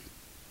everywhere.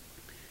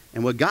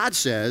 And what God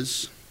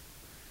says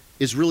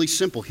is really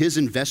simple. His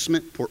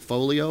investment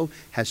portfolio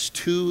has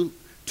two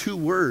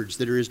words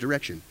that are his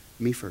direction.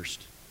 Me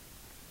first.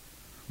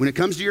 When it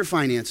comes to your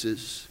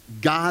finances,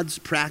 God's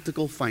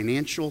practical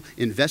financial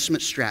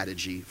investment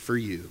strategy for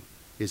you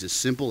is as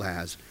simple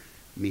as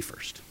me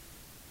first.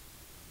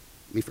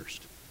 Me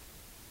first.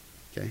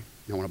 Okay?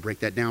 Now I want to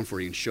break that down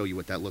for you and show you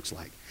what that looks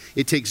like.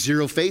 It takes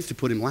zero faith to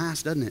put him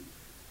last, doesn't it?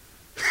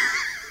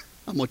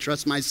 I'm going to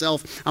trust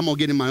myself. I'm going to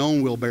get in my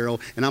own wheelbarrow,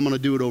 and I'm going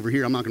to do it over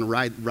here. I'm not going to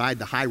ride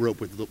the high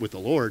rope with the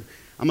Lord.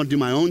 I'm going to do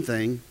my own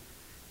thing.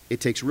 It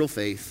takes real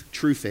faith,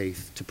 true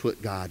faith, to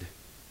put God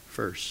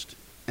first.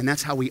 And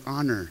that's how we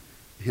honor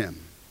him,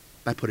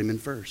 by putting him in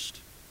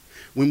first.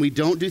 When we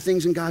don't do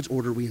things in God's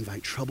order, we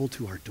invite trouble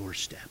to our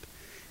doorstep.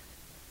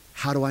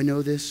 How do I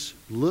know this?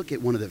 Look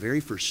at one of the very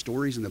first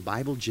stories in the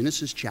Bible,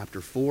 Genesis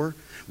chapter 4.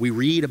 We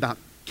read about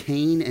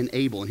Cain and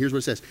Abel, and here's what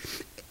it says.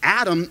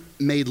 Adam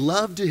made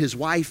love to his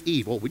wife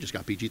Eve. Oh, we just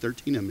got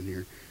PG-13 in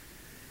here.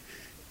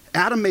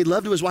 Adam made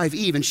love to his wife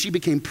Eve, and she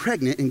became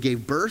pregnant and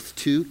gave birth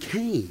to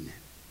Cain.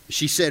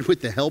 She said,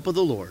 with the help of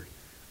the Lord,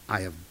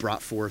 I have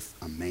brought forth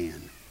a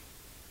man.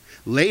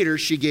 Later,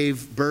 she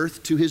gave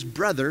birth to his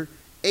brother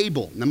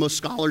Abel. Now, most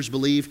scholars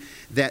believe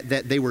that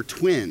they were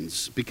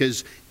twins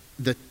because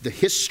the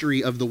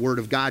history of the Word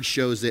of God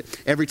shows that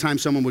every time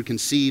someone would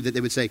conceive, that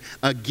they would say,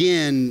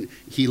 again,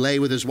 he lay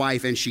with his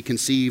wife and she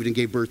conceived and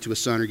gave birth to a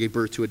son or gave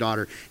birth to a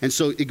daughter. And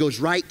so it goes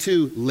right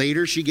to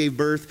later she gave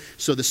birth.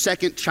 So the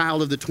second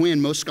child of the twin,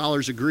 most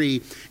scholars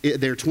agree,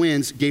 they're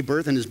twins, gave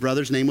birth, and his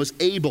brother's name was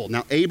Abel.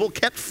 Now, Abel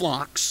kept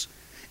flocks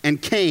and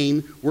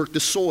Cain worked the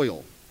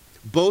soil.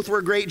 Both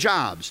were great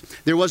jobs.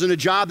 There wasn't a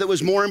job that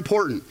was more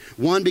important.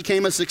 One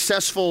became a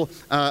successful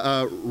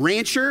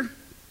rancher,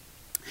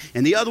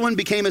 and the other one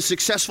became a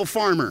successful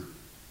farmer.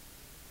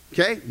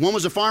 Okay? One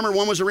was a farmer,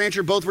 one was a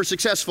rancher, both were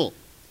successful.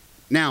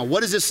 Now,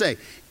 what does this say?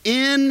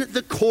 In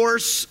the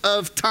course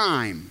of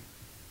time,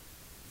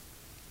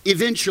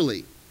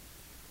 eventually,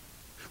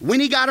 when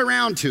he got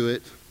around to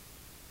it,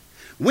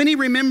 when he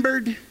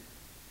remembered,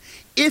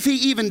 if he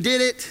even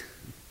did it,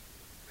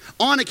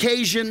 on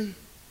occasion,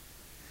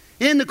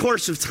 in the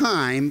course of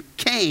time,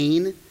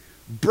 Cain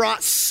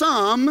brought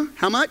some,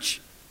 how much?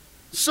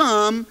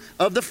 Some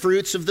of the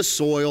fruits of the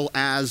soil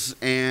as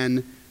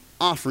an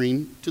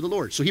offering to the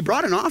Lord. So he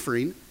brought an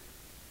offering,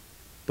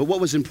 but what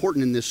was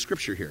important in this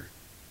scripture here?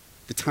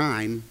 The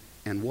time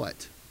and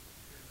what?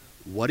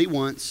 What he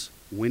wants,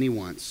 when he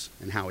wants,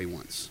 and how he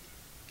wants.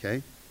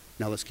 Okay?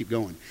 Now let's keep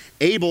going.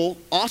 Abel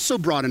also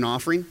brought an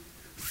offering,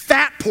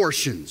 fat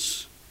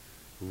portions,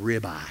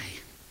 ribeye.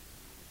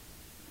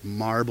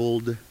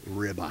 Marbled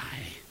ribeye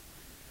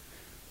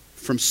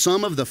from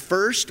some of the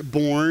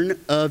firstborn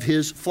of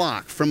his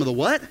flock. From the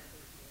what?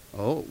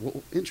 Oh,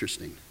 well,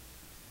 interesting.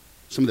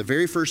 Some of the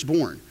very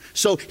firstborn.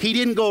 So he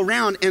didn't go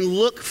around and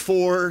look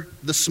for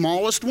the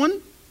smallest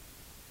one.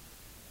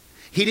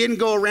 He didn't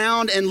go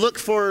around and look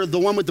for the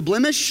one with the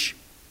blemish.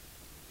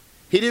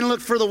 He didn't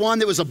look for the one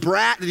that was a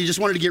brat that he just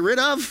wanted to get rid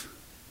of.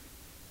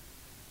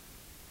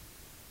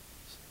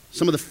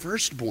 Some of the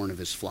firstborn of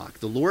his flock.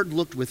 The Lord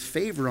looked with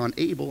favor on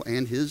Abel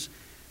and his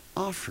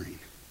offering.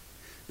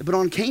 But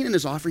on Cain and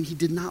his offering, he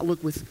did not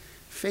look with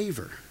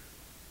favor.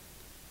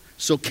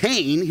 So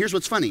Cain, here's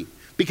what's funny.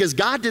 Because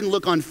God didn't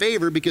look on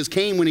favor, because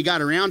Cain, when he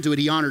got around to it,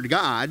 he honored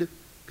God,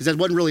 because that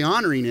wasn't really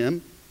honoring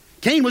him.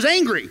 Cain was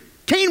angry.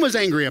 Cain was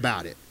angry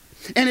about it.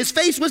 And his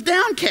face was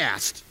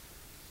downcast.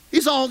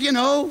 He's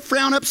all,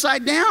 frown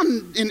upside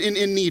down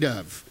in need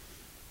of.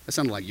 That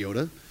sounded like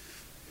Yoda.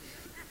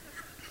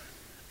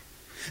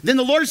 Then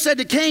the Lord said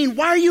to Cain,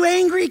 why are you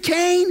angry,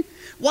 Cain?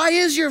 Why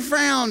is your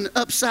frown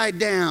upside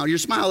down, your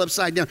smile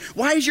upside down?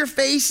 Why is your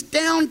face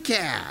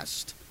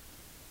downcast?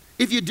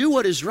 If you do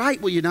what is right,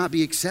 will you not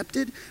be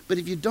accepted? But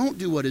if you don't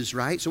do what is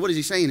right, so what is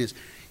he saying is,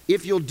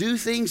 if you'll do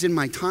things in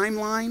my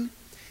timeline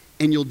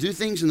and you'll do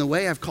things in the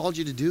way I've called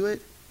you to do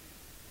it,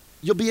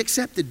 you'll be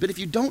accepted. But if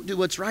you don't do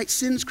what's right,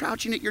 sin's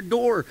crouching at your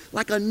door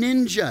like a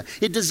ninja.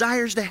 It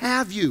desires to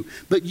have you,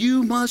 but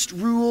you must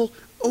rule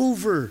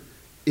over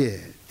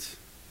it.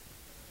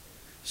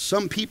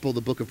 Some people,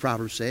 the book of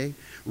Proverbs say,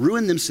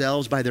 ruin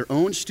themselves by their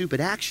own stupid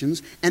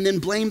actions and then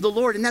blame the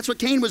Lord. And that's what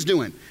Cain was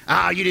doing.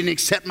 You didn't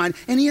accept mine.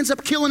 And he ends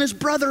up killing his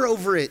brother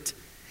over it.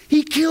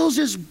 He kills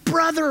his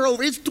brother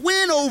over his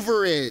twin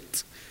over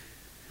it.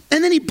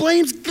 And then he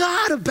blames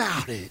God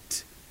about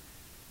it.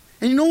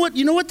 And you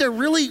know what they're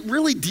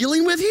really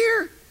dealing with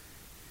here?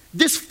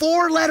 This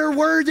 4-letter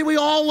word that we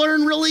all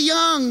learn really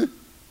young.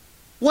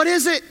 What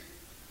is it?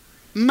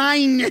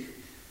 Mine.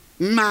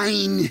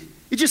 Mine.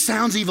 It just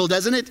sounds evil,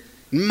 doesn't it?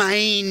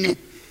 Mine.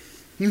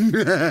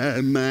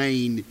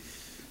 Mine.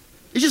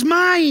 It's just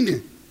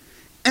mine.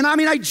 And I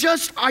mean, I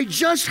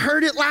just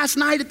heard it last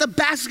night at the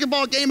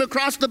basketball game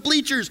across the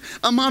bleachers.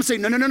 A mom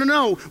saying,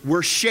 no,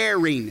 we're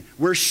sharing.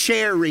 We're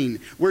sharing.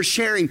 We're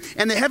sharing.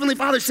 And the Heavenly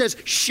Father says,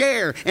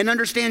 share and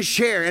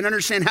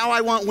understand how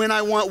I want, when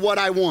I want, what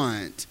I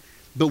want.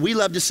 But we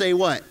love to say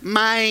what?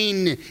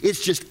 Mine.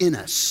 It's just in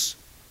us.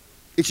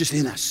 It's just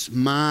in us.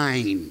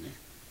 Mine.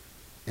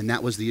 And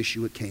that was the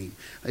issue at Cain.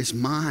 It's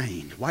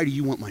mine. Why do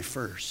you want my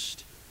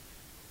first?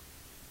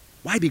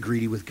 Why be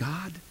greedy with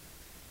God?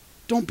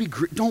 Don't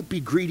be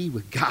greedy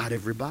with God,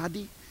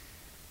 everybody.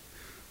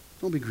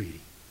 Don't be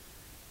greedy.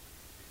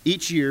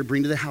 Each year,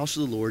 bring to the house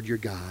of the Lord your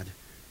God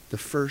the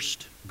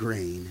first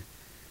grain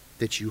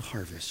that you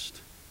harvest.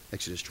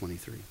 Exodus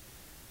 23.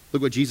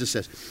 Look what Jesus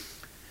says.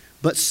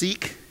 But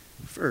seek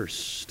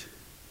first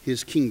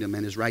his kingdom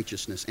and his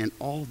righteousness, and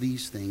all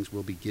these things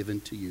will be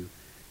given to you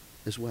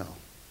as well.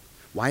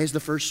 Why is the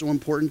first so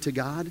important to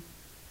God?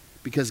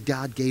 Because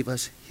God gave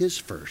us his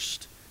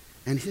first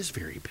and his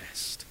very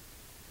best.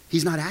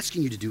 He's not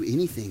asking you to do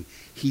anything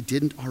he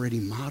didn't already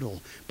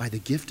model by the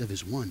gift of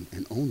his one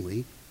and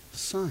only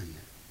Son.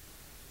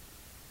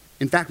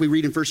 In fact, we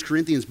read in 1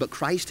 Corinthians, but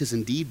Christ has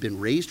indeed been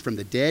raised from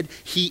the dead.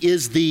 He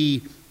is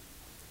the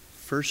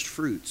first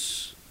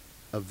fruits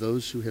of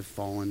those who have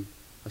fallen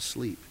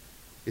asleep.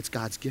 It's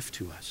God's gift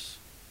to us.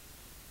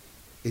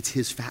 It's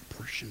his fat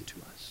portion to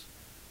us.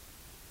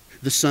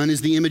 The Son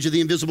is the image of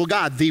the invisible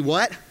God. The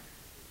what?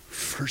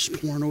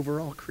 Firstborn over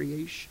all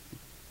creation.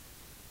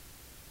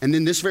 And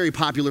then this very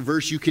popular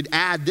verse, you could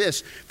add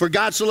this. For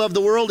God so loved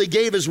the world, he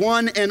gave his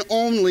one and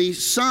only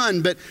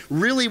Son. But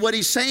really what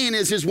he's saying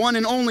is his one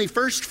and only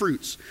first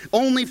fruits,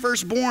 only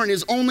firstborn,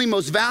 his only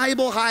most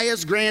valuable,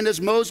 highest, grandest,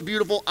 most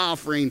beautiful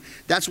offering.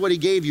 That's what he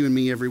gave you and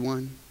me,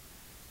 everyone.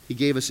 He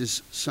gave us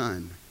his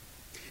Son.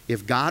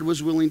 If God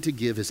was willing to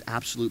give his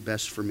absolute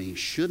best for me,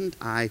 shouldn't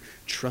I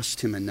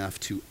trust him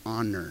enough to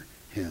honor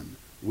him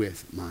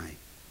with my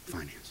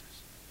finances?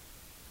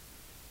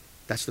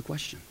 That's the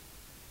question.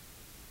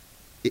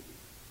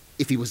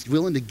 If he was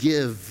willing to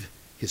give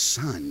his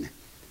Son,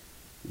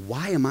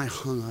 why am I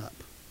hung up?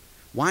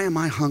 Why am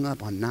I hung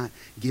up on not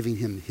giving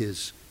him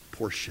his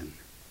portion?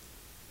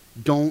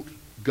 Don't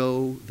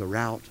go the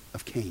route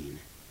of Cain.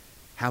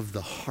 Have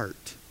the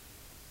heart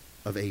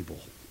of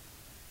Abel.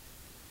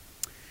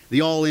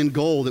 The all-in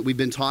goal that we've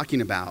been talking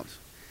about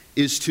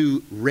is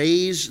to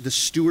raise the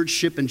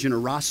stewardship and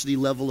generosity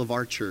level of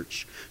our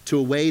church to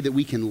a way that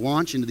we can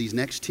launch into these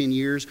next 10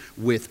 years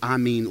with,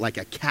 like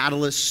a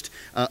catalyst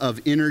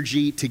of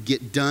energy to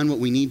get done what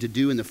we need to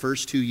do in the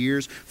first 2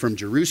 years, from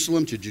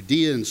Jerusalem to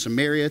Judea and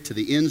Samaria to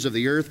the ends of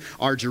the earth.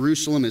 Our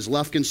Jerusalem is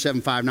Lufkin,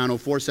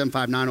 75904,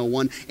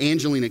 75901,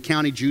 Angelina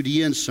County,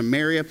 Judea and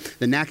Samaria,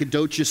 the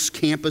Nacogdoches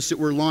campus that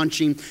we're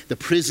launching, the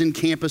prison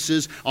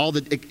campuses, all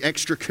the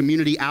extra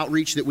community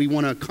outreach that we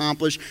want to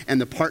accomplish, and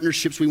the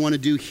partnerships we want to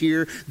do here,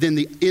 then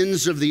the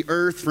ends of the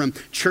earth, from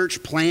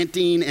church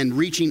planting and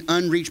reaching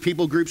unreached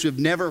people groups who have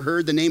never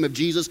heard the name of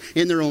Jesus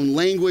in their own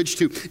language,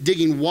 to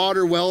digging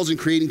water wells and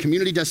creating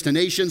community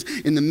destinations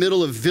in the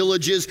middle of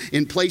villages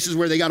in places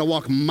where they got to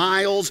walk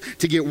miles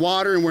to get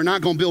water. And we're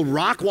not going to build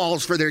rock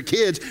walls for their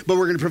kids, but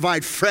we're going to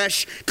provide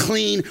fresh,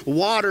 clean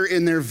water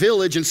in their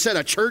village and set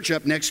a church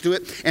up next to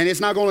it. And it's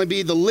not going to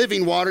be the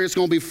living water, it's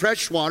going to be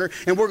fresh water.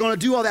 And we're going to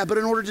do all that. But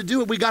in order to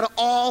do it, we got to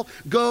all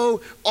go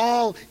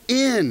all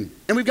in.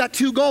 And we've got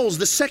two goals.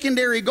 The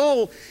secondary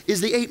goal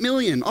is the 8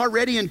 million.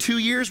 Already in 2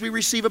 years, we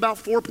receive about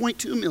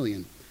 4.2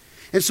 million.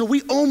 And so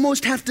we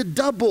almost have to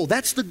double.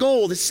 That's the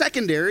goal, the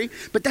secondary,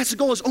 but that's the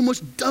goal, is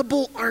almost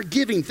double our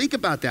giving. Think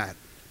about that.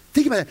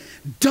 Think about that.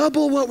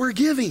 Double what we're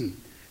giving.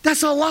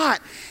 That's a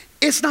lot.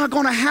 It's not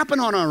going to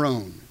happen on our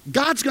own.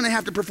 God's going to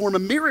have to perform a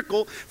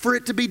miracle for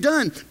it to be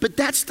done. But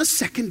that's the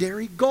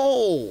secondary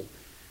goal.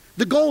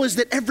 The goal is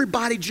that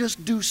everybody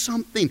just do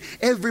something.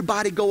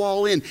 Everybody go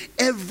all in.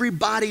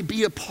 Everybody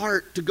be a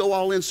part to go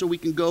all in so we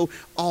can go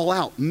all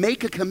out.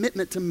 Make a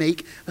commitment to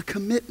make a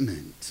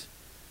commitment.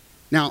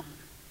 Now,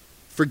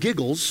 for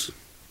giggles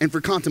and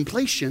for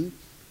contemplation,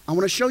 I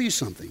want to show you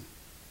something.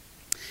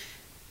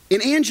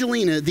 In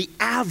Angelina, the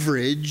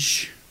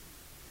average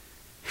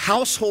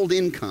household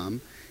income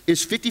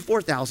is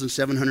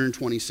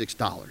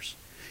 $54,726.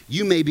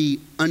 You may be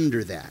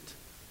under that.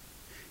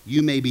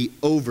 You may be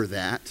over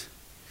that.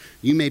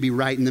 You may be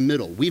right in the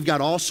middle. We've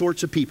got all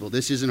sorts of people.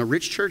 This isn't a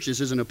rich church.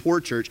 This isn't a poor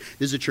church.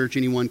 This is a church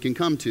anyone can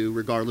come to,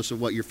 regardless of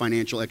what your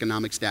financial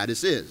economic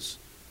status is.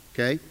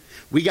 Okay?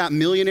 We got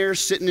millionaires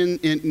sitting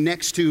in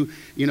next to,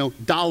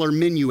 dollar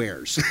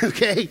menuaires.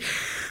 Okay?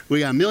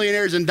 We got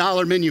millionaires and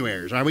dollar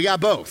menuaires. All right? We got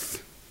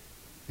both.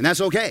 And that's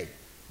okay.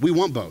 We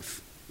want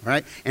both. All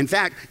right? In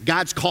fact,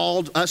 God's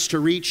called us to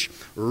reach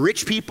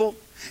rich people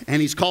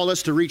And he's called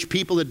us to reach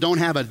people that don't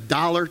have a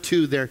dollar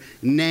to their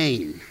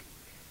name.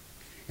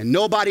 And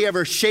nobody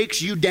ever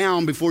shakes you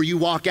down before you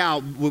walk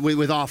out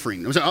with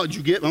offering. Like, oh, did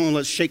you get? Oh,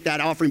 let's shake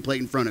that offering plate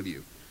in front of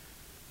you.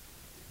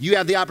 You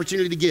have the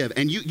opportunity to give.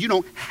 And you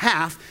don't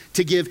have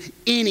to give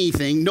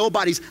anything.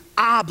 Nobody's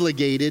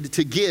obligated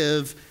to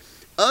give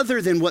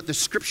other than what the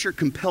scripture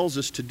compels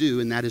us to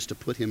do, and that is to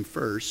put him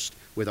first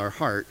with our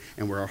heart.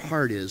 And where our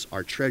heart is,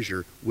 our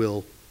treasure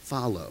will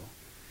follow.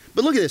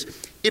 But look at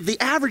this. If the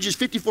average is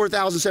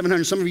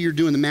 $54,700, some of you are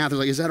doing the math.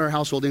 Like, is that our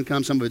household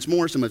income? Some of it's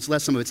more, some of it's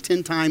less, some of it's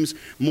 10 times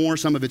more,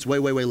 some of it's way,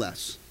 way, way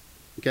less.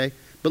 Okay?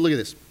 But look at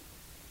this.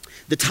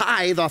 The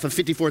tithe off of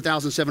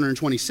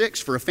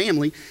 $54,726 for a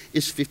family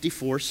is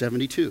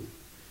 $54.72.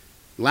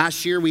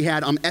 Last year we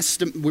had,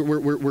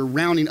 we're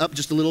rounding up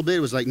just a little bit. It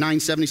was like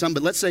 $970 something.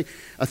 But let's say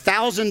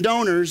 1,000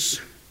 donors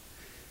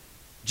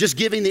just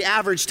giving the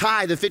average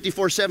tithe of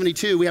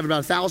 $54.72. We have about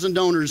 1,000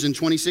 donors in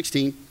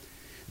 2016.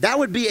 That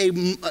would be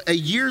a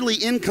yearly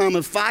income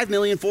of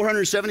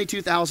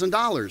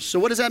 $5,472,000. So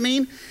what does that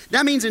mean?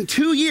 That means in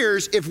 2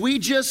 years, if we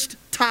just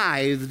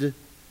tithed,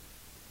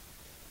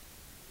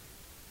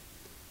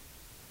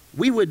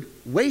 we would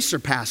way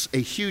surpass a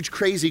huge,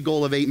 crazy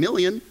goal of $8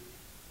 million.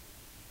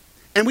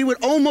 And we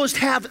would almost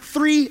have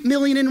 $3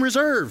 million in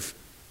reserve.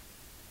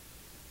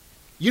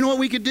 You know what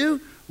we could do?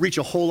 Reach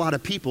a whole lot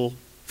of people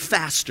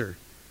faster.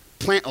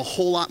 Plant a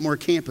whole lot more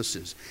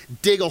campuses.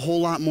 Dig a whole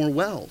lot more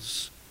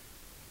wells.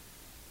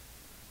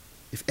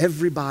 If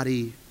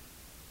everybody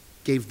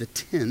gave the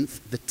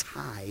tenth, the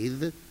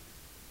tithe,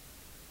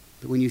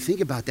 but when you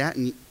think about that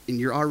and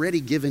you're already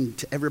giving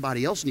to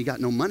everybody else and you got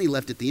no money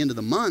left at the end of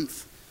the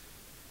month,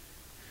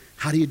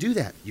 how do you do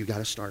that? You got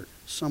to start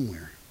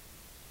somewhere.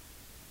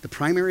 The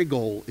primary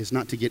goal is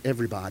not to get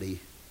everybody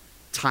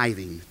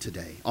tithing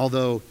today,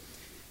 although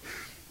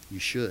you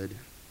should.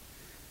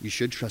 You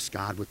should trust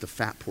God with the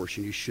fat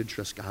portion. You should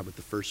trust God with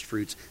the first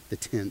fruits, the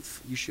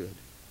tenth. You should.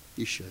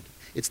 You should.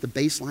 It's the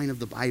baseline of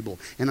the Bible.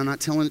 And I'm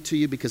not telling it to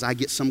you because I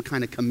get some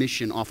kind of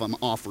commission off of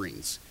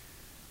offerings.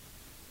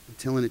 I'm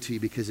telling it to you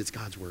because it's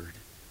God's word.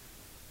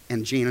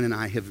 And Janet and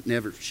I have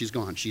never, she's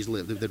gone, she's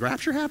lived. Did the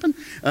rapture happen?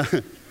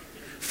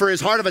 For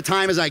as hard of a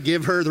time as I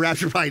give her, the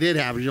rapture probably did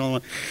happen.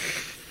 You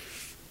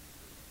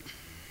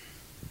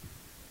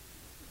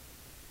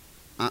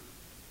know,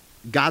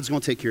 God's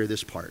going to take care of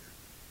this part.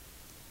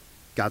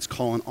 God's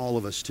calling all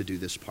of us to do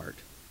this part.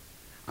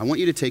 I want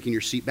you to take in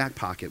your seat back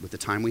pocket with the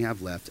time we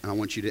have left, and I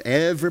want you to,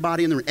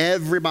 everybody in the room,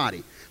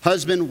 everybody,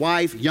 husband,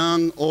 wife,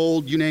 young,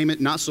 old, you name it,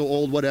 not so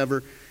old,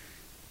 whatever,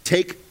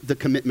 take the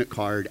commitment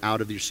card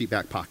out of your seat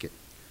back pocket.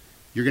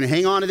 You're going to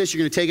hang on to this. You're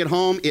going to take it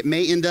home. It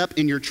may end up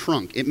in your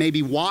trunk. It may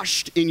be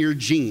washed in your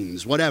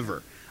jeans,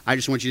 whatever. I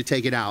just want you to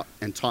take it out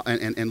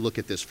and look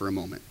at this for a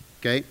moment,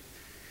 okay?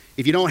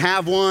 If you don't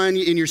have one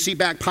in your seat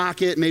back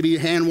pocket, maybe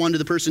hand one to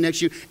the person next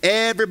to you.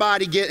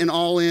 Everybody get an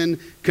all-in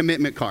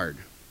commitment card.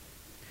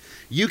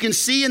 You can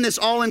see in this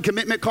all-in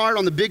commitment card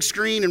on the big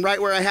screen and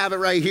right where I have it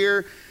right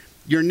here,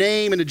 your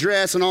name and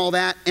address and all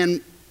that.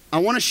 And I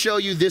want to show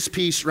you this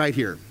piece right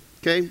here,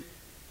 okay?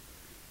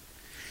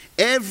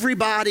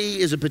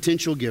 Everybody is a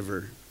potential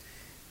giver.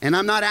 And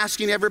I'm not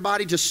asking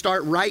everybody to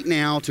start right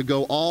now to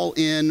go all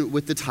in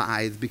with the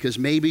tithe because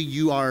maybe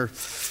you're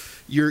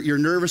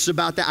nervous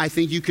about that. I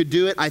think you could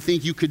do it. I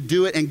think you could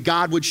do it and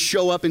God would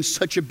show up in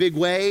such a big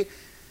way.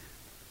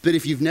 But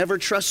if you've never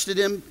trusted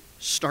him,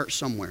 start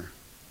somewhere.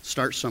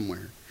 Start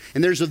somewhere.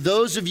 And there's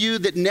those of you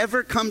that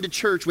never come to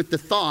church with the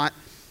thought,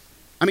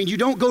 I mean, you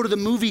don't go to the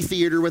movie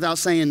theater without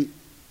saying,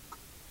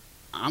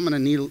 I'm going to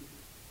need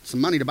some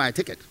money to buy a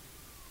ticket,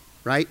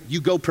 right? You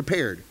go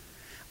prepared.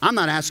 I'm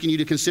not asking you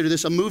to consider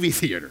this a movie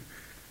theater.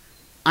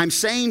 I'm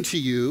saying to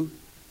you,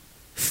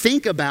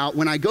 think about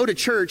when I go to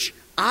church,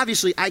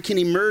 obviously I can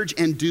emerge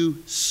and do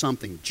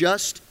something.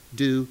 Just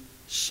do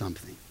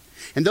something.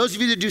 And those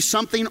of you that do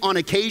something on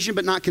occasion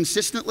but not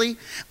consistently,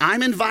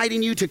 I'm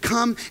inviting you to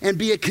come and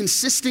be a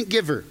consistent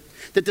giver.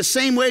 That the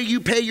same way you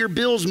pay your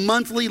bills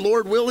monthly,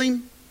 Lord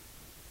willing,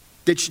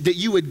 that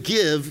you would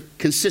give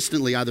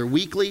consistently, either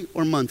weekly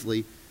or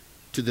monthly,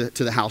 to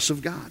the house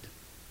of God.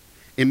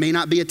 It may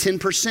not be a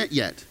 10%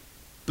 yet,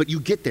 but you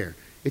get there.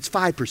 It's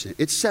 5%,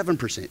 it's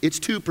 7%, it's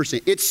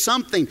 2%, it's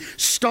something.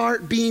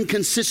 Start being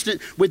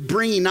consistent with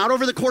bringing, not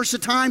over the course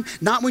of time,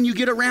 not when you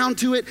get around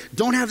to it.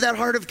 Don't have that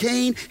heart of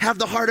Cain, have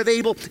the heart of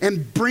Abel,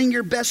 and bring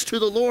your best to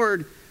the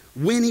Lord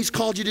when he's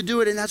called you to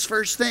do it, and that's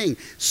first thing.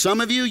 Some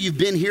of you, you've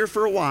been here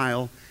for a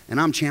while, and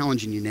I'm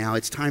challenging you now.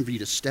 It's time for you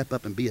to step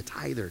up and be a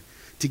tither,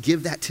 to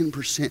give that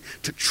 10%,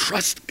 to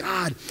trust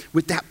God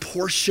with that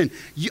portion.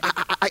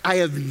 I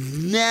have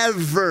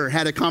never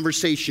had a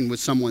conversation with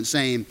someone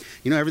saying,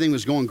 you know, everything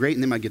was going great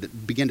and then I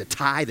begin to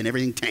tithe and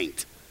everything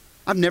tanked.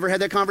 I've never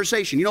had that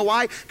conversation. You know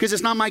why? Because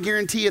it's not my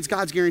guarantee, it's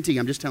God's guarantee.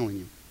 I'm just telling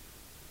you.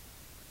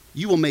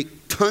 You will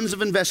make tons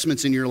of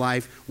investments in your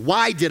life.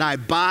 Why did I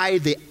buy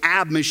the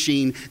ab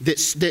machine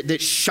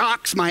that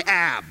shocks my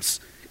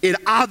abs? It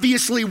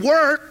obviously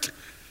worked.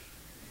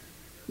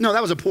 No,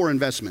 that was a poor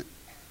investment.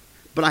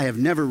 But I have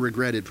never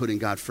regretted putting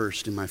God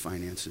first in my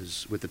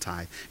finances with the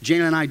tithe.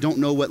 Jana and I don't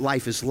know what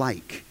life is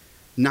like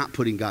not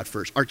putting God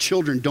first. Our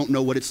children don't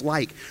know what it's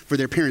like for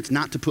their parents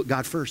not to put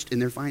God first in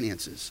their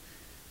finances.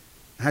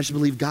 I just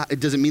believe God. It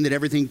doesn't mean that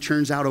everything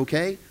turns out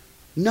okay.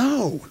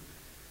 No.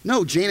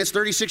 Janet's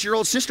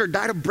 36-year-old sister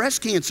died of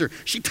breast cancer.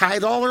 She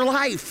tithed all her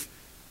life.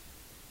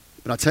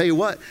 But I'll tell you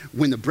what,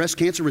 when the breast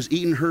cancer was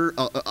eating her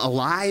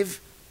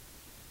alive,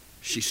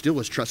 she still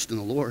was trusting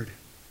the Lord.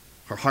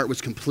 Her heart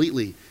was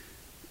completely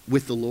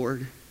with the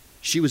Lord.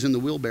 She was in the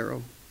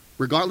wheelbarrow.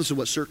 Regardless of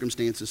what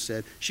circumstances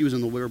said, she was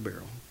in the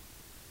wheelbarrow.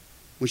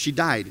 When she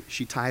died,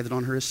 she tithed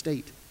on her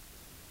estate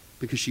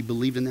because she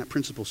believed in that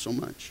principle so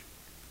much.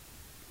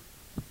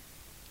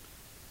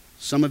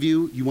 Some of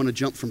you want to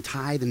jump from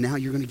tithe and now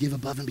you're going to give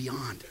above and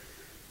beyond.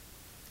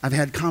 I've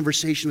had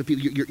conversation with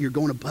people. You're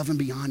going above and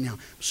beyond now.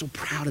 I'm so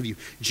proud of you.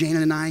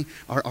 Jana and I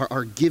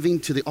are giving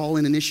to the All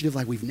In Initiative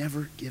like we've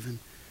never given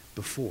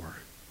before.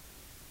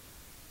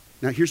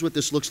 Now, here's what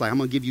this looks like. I'm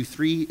going to give you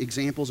 3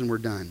 examples and we're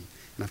done.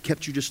 And I've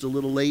kept you just a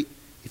little late.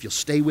 If you'll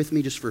stay with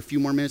me just for a few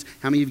more minutes.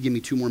 How many of you give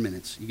me 2 more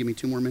minutes? You give me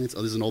 2 more minutes?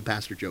 Oh, this is an old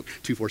pastor joke.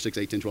 2, 4, 6,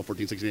 8, 10, 12,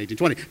 14, 16, 18,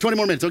 20. 20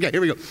 more minutes. Okay,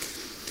 here we go.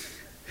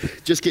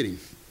 Just kidding.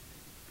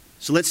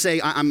 So let's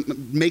say I'm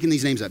making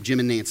these names up. Jim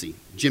and Nancy.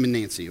 Jim and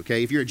Nancy,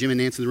 okay? If you're a Jim and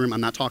Nancy in the room,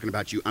 I'm not talking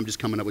about you. I'm just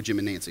coming up with Jim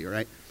and Nancy, all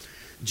right?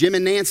 Jim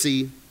and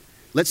Nancy,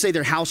 let's say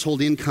their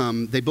household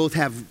income, they both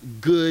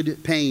have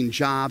good paying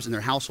jobs and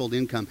their household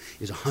income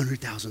is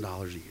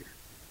 $100,000 a year.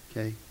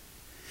 Okay?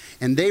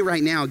 And they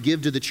right now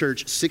give to the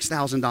church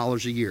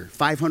 $6,000 a year.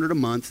 $500 a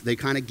month. They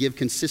kind of give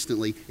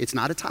consistently. It's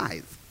not a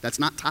tithe. That's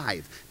not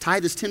tithe.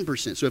 Tithe is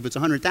 10%. So if it's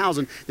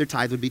 $100,000, their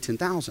tithe would be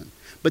 $10,000.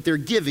 But they're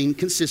giving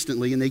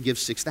consistently and they give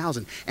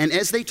 $6,000. And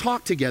as they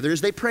talk together, as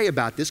they pray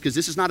about this, because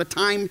this is not a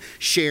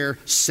timeshare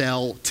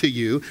sell to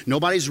you.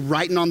 Nobody's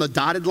writing on the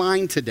dotted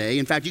line today.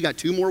 In fact, you got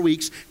 2 more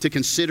weeks to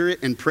consider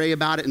it and pray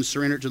about it and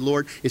surrender it to the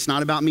Lord. It's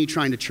not about me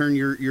trying to churn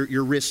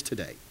your wrist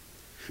today.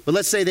 But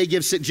let's say they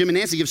give, Jim and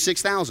Nancy give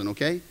 $6,000,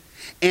 okay?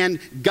 And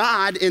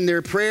God, in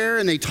their prayer,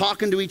 and they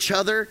talking to each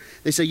other,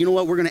 they say, you know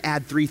what, we're going to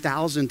add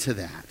 $3,000 to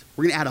that.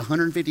 We're going to add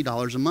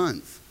 $150 a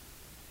month.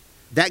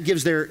 That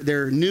gives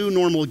their new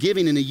normal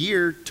giving in a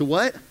year to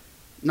what?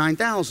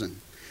 $9,000.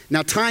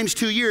 Now, times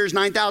 2 years,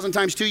 $9,000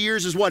 times 2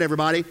 years is what,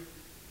 everybody?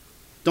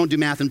 Don't do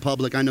math in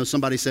public. I know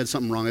somebody said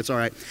something wrong. It's all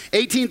right.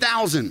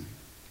 $18,000.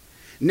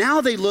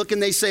 Now they look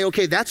and they say,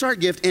 okay, that's our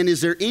gift. And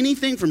is there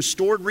anything from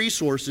stored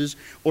resources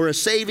or a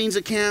savings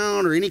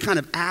account or any kind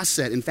of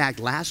asset? In fact,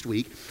 last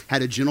week,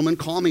 had a gentleman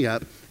call me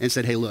up and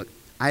said, hey, look,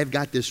 I've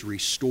got this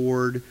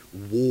restored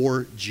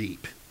war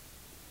Jeep.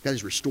 Got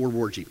this restored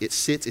war Jeep. It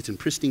sits, it's in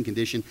pristine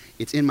condition.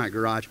 It's in my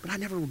garage, but I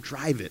never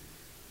drive it.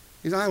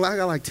 He said, I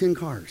got like 10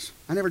 cars.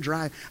 I never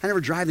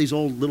drive these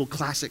old little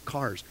classic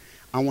cars.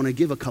 I want to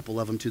give a couple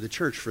of them to the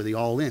church for the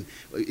All In.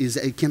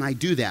 Can I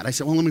do that? I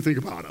said, well, let me think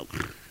about it.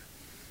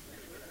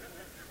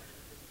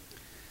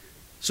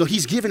 So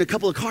he's given a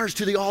couple of cars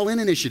to the All In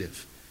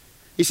Initiative.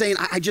 He's saying,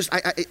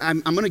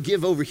 I'm going to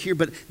give over here,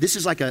 but this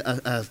is like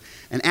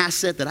an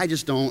asset that I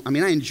just don't,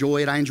 I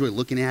enjoy it. I enjoy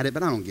looking at it,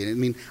 but I don't get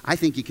it. I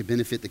think it could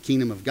benefit the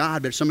kingdom of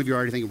God, but some of you are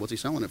already thinking, what's he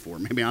selling it for?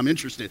 Maybe I'm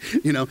interested.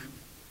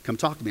 Come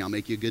talk to me. I'll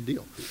make you a good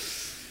deal.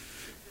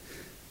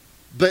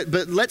 But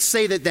let's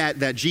say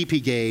that Jeep he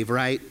gave,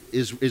 right,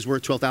 is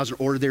worth $12,000,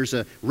 or there's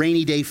a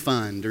rainy day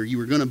fund, or you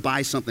were going to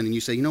buy something and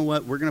you say, you know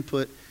what, we're going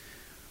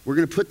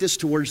to put this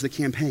towards the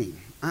campaign.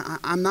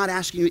 I'm not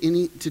asking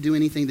you to do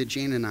anything that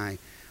Jana and I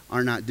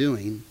are not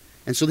doing.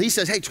 And so he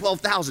says, hey,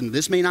 $12,000.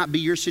 This may not be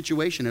your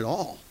situation at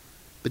all.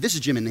 But this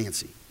is Jim and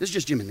Nancy. This is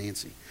just Jim and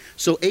Nancy.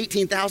 So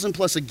 $18,000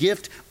 plus a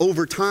gift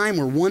over time,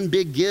 or one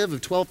big give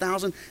of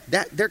 $12,000,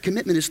 their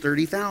commitment is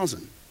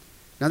 $30,000.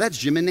 Now that's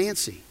Jim and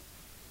Nancy.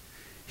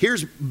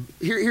 Here's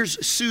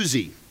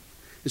Susie.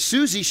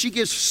 Susie, she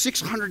gives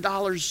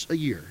 $600 a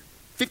year,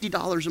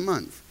 $50 a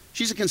month.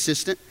 She's a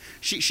consistent.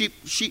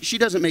 She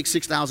doesn't make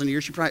 $6,000 a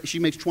year. She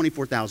makes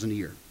 $24,000 a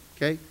year.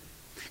 Okay,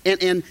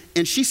 and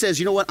she says,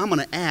 you know what? I'm going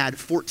to add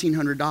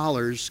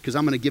 $1,400 because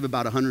I'm going to give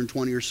about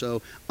 $120 or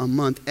so a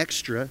month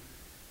extra,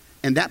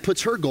 and that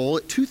puts her goal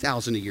at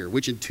 $2,000 a year,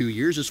 which in 2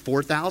 years is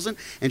 $4,000.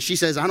 And she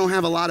says, I don't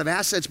have a lot of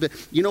assets, but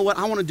you know what?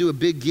 I want to do a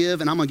big give,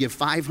 and I'm going to give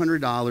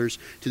 $500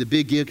 to the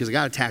big give because I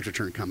got a tax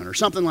return coming, or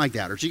something like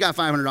that. Or she got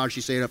 $500.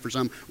 She saved up for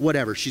some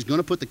whatever. She's going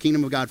to put the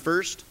kingdom of God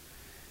first.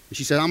 And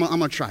she said, I'm going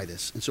to try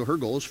this. And so her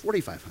goal is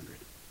 $4,500.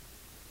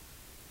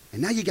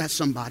 And now you got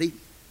somebody.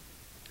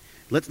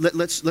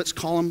 Let's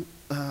call him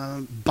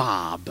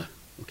Bob,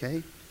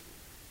 okay?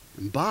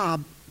 And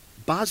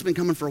Bob's been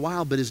coming for a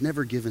while, but has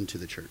never given to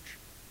the church.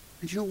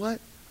 And you know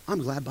what? I'm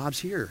glad Bob's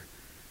here.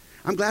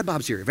 I'm glad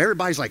Bob's here. If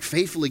everybody's like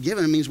faithfully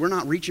giving, it means we're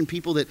not reaching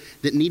people that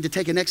need to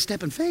take a next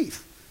step in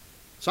faith.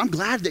 So I'm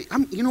glad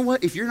that, you know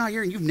what? If you're not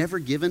here and you've never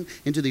given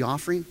into the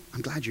offering,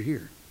 I'm glad you're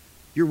here.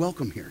 You're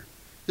welcome here.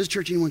 This is a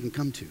church anyone can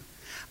come to.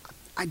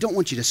 I don't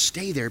want you to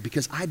stay there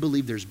because I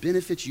believe there's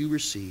benefits you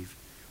receive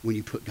when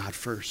you put God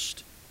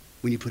first,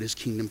 when you put his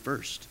kingdom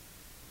first.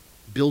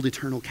 Build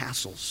eternal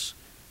castles.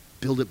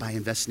 Build it by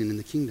investing in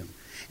the kingdom.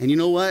 And you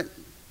know what?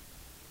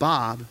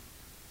 Bob,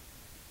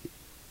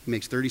 he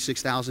makes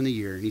 $36,000 a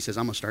year, and he says,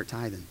 I'm going to start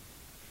tithing.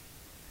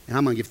 And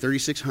I'm going to give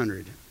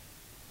 $3,600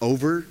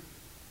 over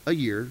a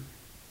year,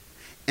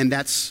 and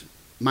that's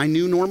my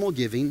new normal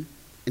giving.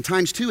 And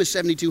times 2 is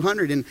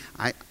 $7,200, and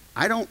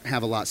I don't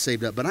have a lot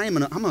saved up, but I'm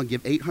going to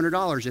give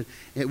 $800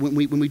 when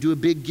we do a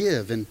big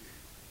give, and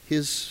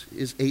his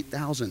is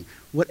 $8,000.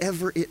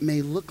 Whatever it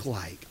may look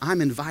like, I'm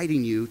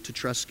inviting you to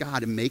trust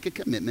God and make a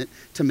commitment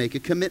to make a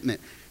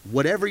commitment.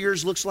 Whatever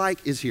yours looks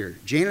like is here.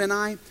 Janet and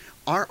I,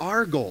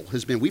 our goal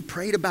has been, we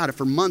prayed about it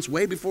for months,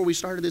 way before we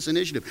started this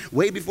initiative,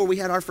 way before we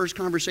had our first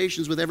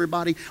conversations with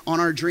everybody on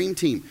our dream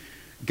team.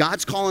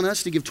 God's calling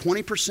us to give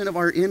 20% of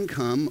our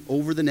income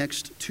over the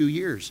next 2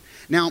 years.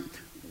 Now,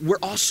 we're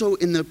also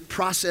in the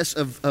process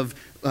of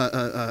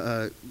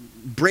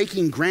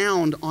breaking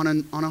ground on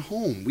a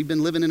home. We've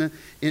been living in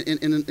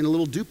a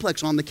little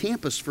duplex on the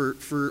campus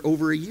for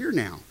over a year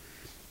now.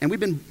 And we've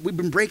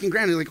been breaking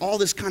ground, and like all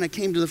this kind of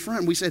came to the front.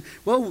 And we said,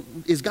 well,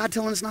 is God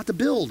telling us not to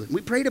build? And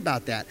we prayed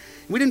about that.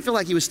 We didn't feel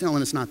like he was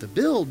telling us not to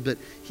build, but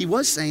he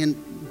was saying,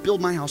 build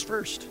my house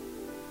first.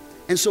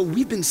 And so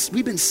we've been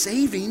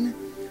saving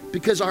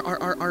because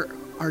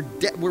our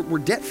debt, we're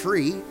debt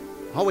free.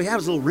 All we have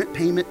is a little rent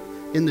payment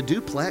in the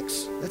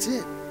duplex. That's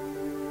it.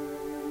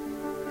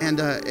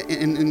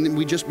 And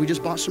we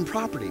just bought some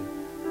property.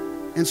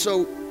 And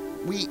so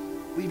we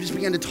just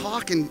began to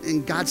talk,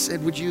 and God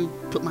said, would you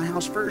put my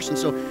house first? And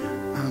so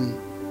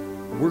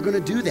we're going to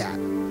do that.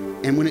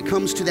 And when it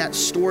comes to that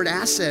stored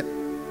asset,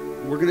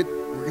 we're going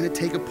to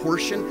take a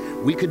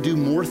portion. We could do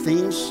more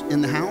things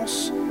in the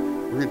house.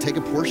 We're going to take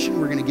a portion.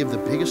 We're going to give the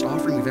biggest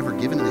offering we've ever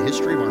given in the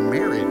history of our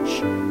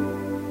marriage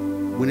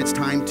when it's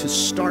time to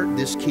start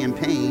this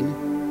campaign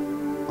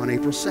on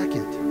April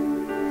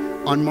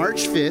 2nd. On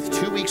March 5th,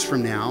 2 weeks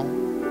from now,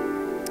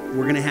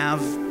 we're going to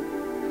have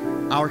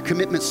our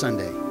Commitment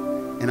Sunday.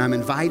 And I'm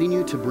inviting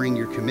you to bring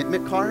your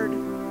commitment card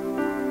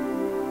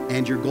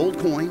and your gold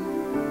coin.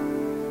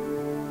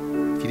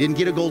 If you didn't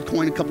get a gold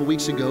coin a couple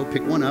weeks ago,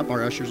 pick one up.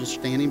 Our ushers are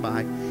standing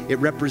by. It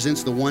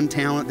represents the one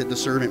talent that the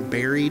servant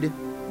buried.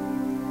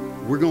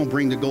 We're going to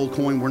bring the gold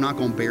coin. We're not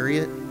going to bury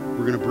it.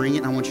 We're going to bring it,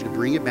 and I want you to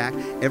bring it back.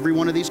 Every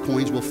one of these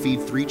coins will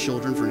feed 3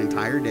 children for an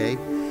entire day.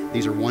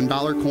 These are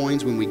 $1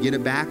 coins. When we get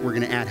it back, we're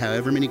going to add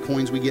however many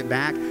coins we get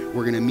back.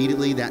 We're going to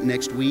immediately, that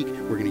next week,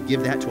 we're going to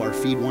give that to our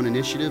Feed One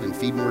initiative and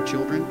feed more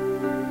children.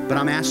 But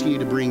I'm asking you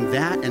to bring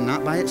that, and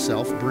not by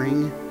itself,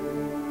 bring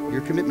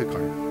your commitment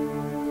card.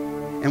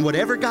 And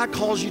whatever God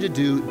calls you to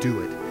do,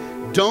 do it.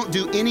 Don't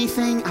do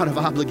anything out of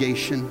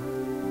obligation.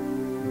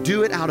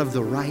 Do it out of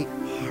the right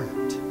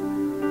heart.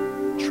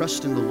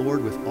 Trust in the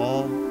Lord with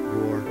all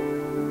your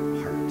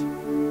heart.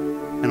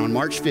 And on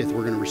March 5th,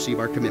 we're going to receive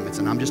our commitments.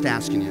 And I'm just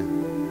asking you,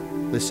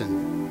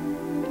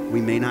 listen, we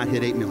may not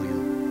hit 8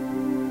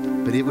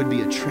 million, but it would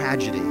be a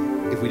tragedy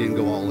if we didn't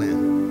go all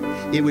in.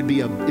 It would be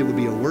a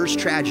worse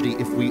tragedy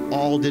if we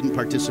all didn't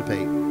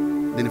participate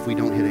than if we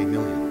don't hit 8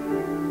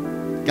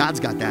 million. God's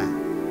got that.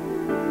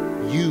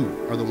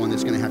 You are the one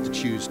that's going to have to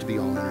choose to be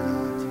all in or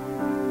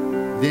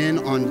not. Then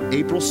on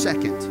April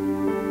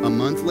 2nd, a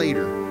month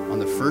later, on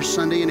the first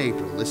Sunday in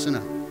April, listen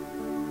up,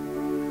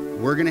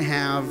 we're going to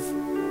have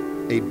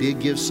a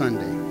Big Give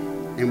Sunday.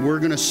 And we're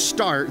going to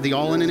start the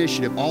All In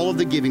Initiative. All of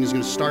the giving is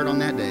going to start on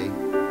that day.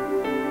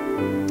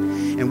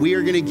 And we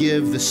are going to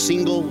give the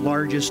single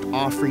largest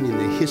offering in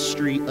the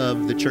history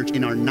of the church.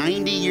 In our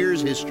 90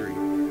 years history,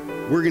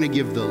 we're going to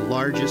give the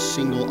largest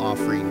single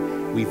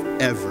offering we've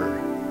ever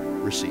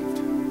received.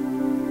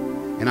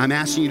 And I'm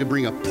asking you to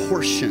bring a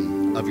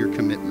portion of your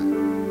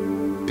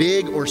commitment.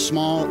 Big or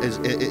small,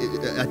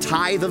 a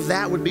tithe of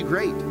that would be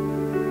great.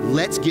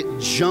 Let's get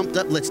jumped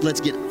up. Let's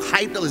get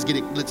hyped up.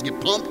 Let's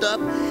get pumped up,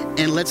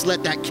 and let's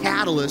let that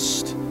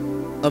catalyst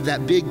of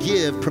that big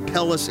give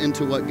propel us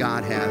into what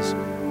God has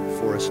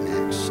for us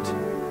next.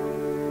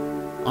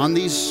 On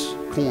these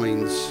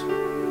coins,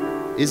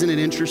 isn't it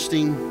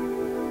interesting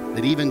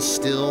that even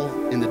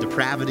still in the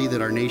depravity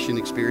that our nation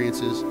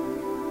experiences,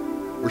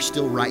 we're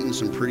still writing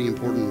some pretty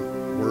important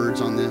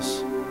words on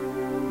this?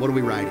 What are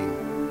we writing?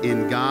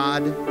 In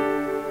God,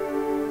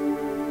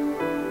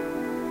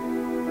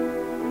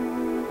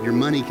 your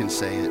money can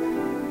say it.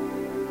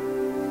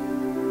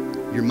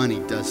 Your money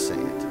does say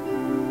it.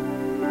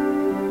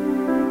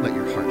 Let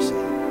your heart say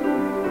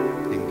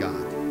it. In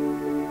God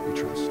we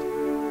trust.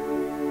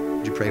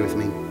 Would you pray with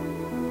me?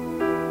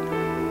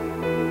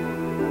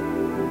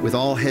 With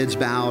all heads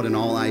bowed and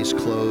all eyes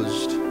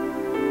closed,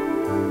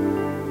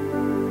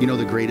 you know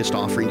the greatest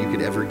offering you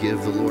could ever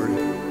give the Lord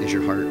is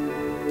your heart.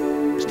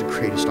 It's the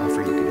greatest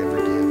offering you could ever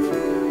give.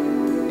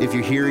 If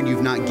you're here and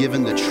you've not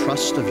given the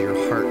trust of your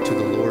heart to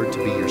the Lord to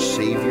be your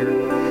Savior,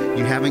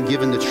 you haven't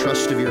given the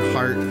trust of your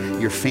heart,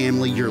 your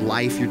family, your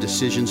life, your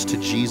decisions to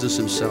Jesus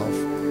himself,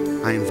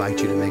 I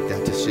invite you to make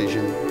that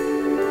decision.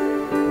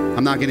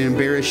 I'm not going to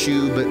embarrass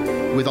you, but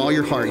with all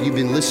your heart, you've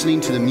been listening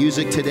to the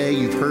music today,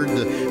 you've heard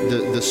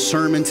the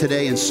sermon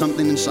today, and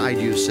something inside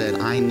you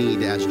said, I need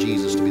to ask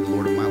Jesus to be the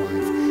Lord of my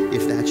life.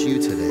 If that's you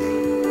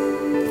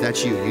today, if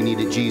that's you, you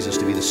needed Jesus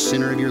to be the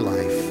center of your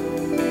life,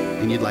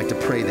 and you'd like to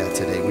pray that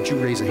today, would you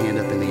raise a hand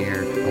up in the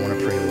air? I want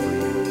to pray over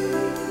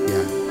you.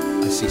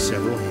 Yeah, I see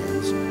several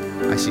hands.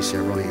 I see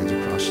several hands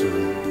across the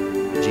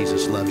room.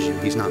 Jesus loves you.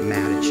 He's not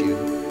mad at you.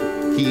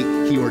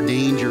 He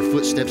ordained your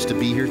footsteps to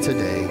be here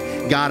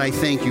today. God, I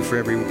thank you for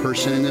every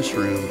person in this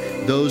room,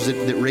 those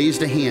that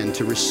raised a hand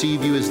to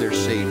receive you as their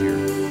Savior.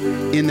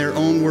 In their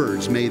own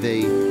words, may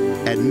they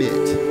admit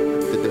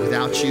that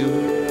without you,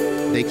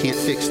 they can't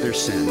fix their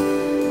sin.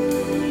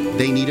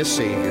 They need a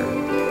Savior.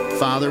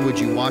 Father, would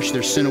you wash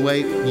their sin away?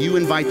 You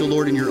invite the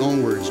Lord in your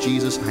own words.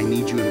 Jesus, I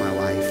need you in my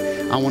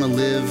life. I want to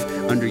live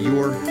under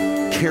your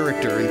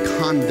character and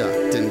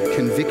conduct and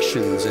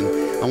convictions, and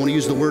I want to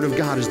use the Word of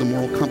God as the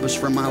moral compass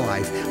for my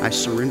life. I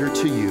surrender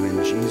to you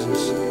in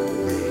Jesus'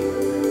 name.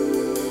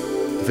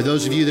 For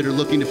those of you that are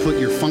looking to put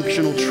your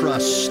functional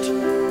trust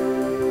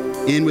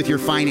in with your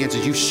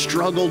finances, you've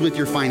struggled with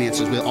your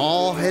finances with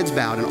all heads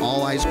bowed and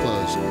all eyes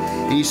closed,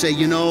 and you say,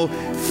 you know,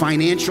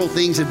 financial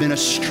things have been a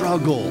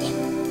struggle,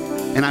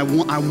 and I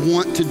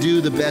want to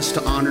do the best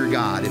to honor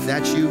God. If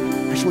that's you,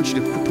 I just want you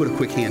to put a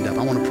quick hand up.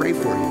 I want to pray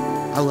for you.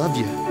 I love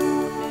you.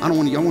 I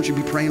want you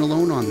to be praying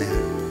alone on that.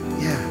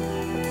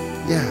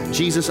 Yeah.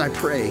 Jesus, I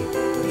pray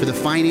for the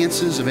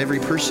finances of every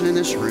person in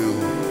this room,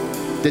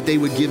 that they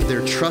would give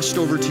their trust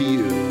over to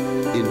you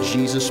in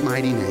Jesus'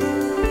 mighty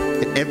name.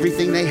 That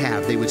everything they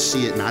have, they would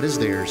see it not as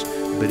theirs,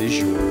 but as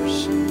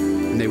yours.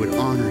 And they would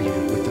honor you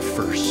with the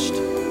first,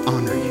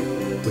 honor you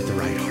with the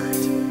right heart.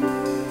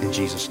 In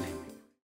Jesus' name.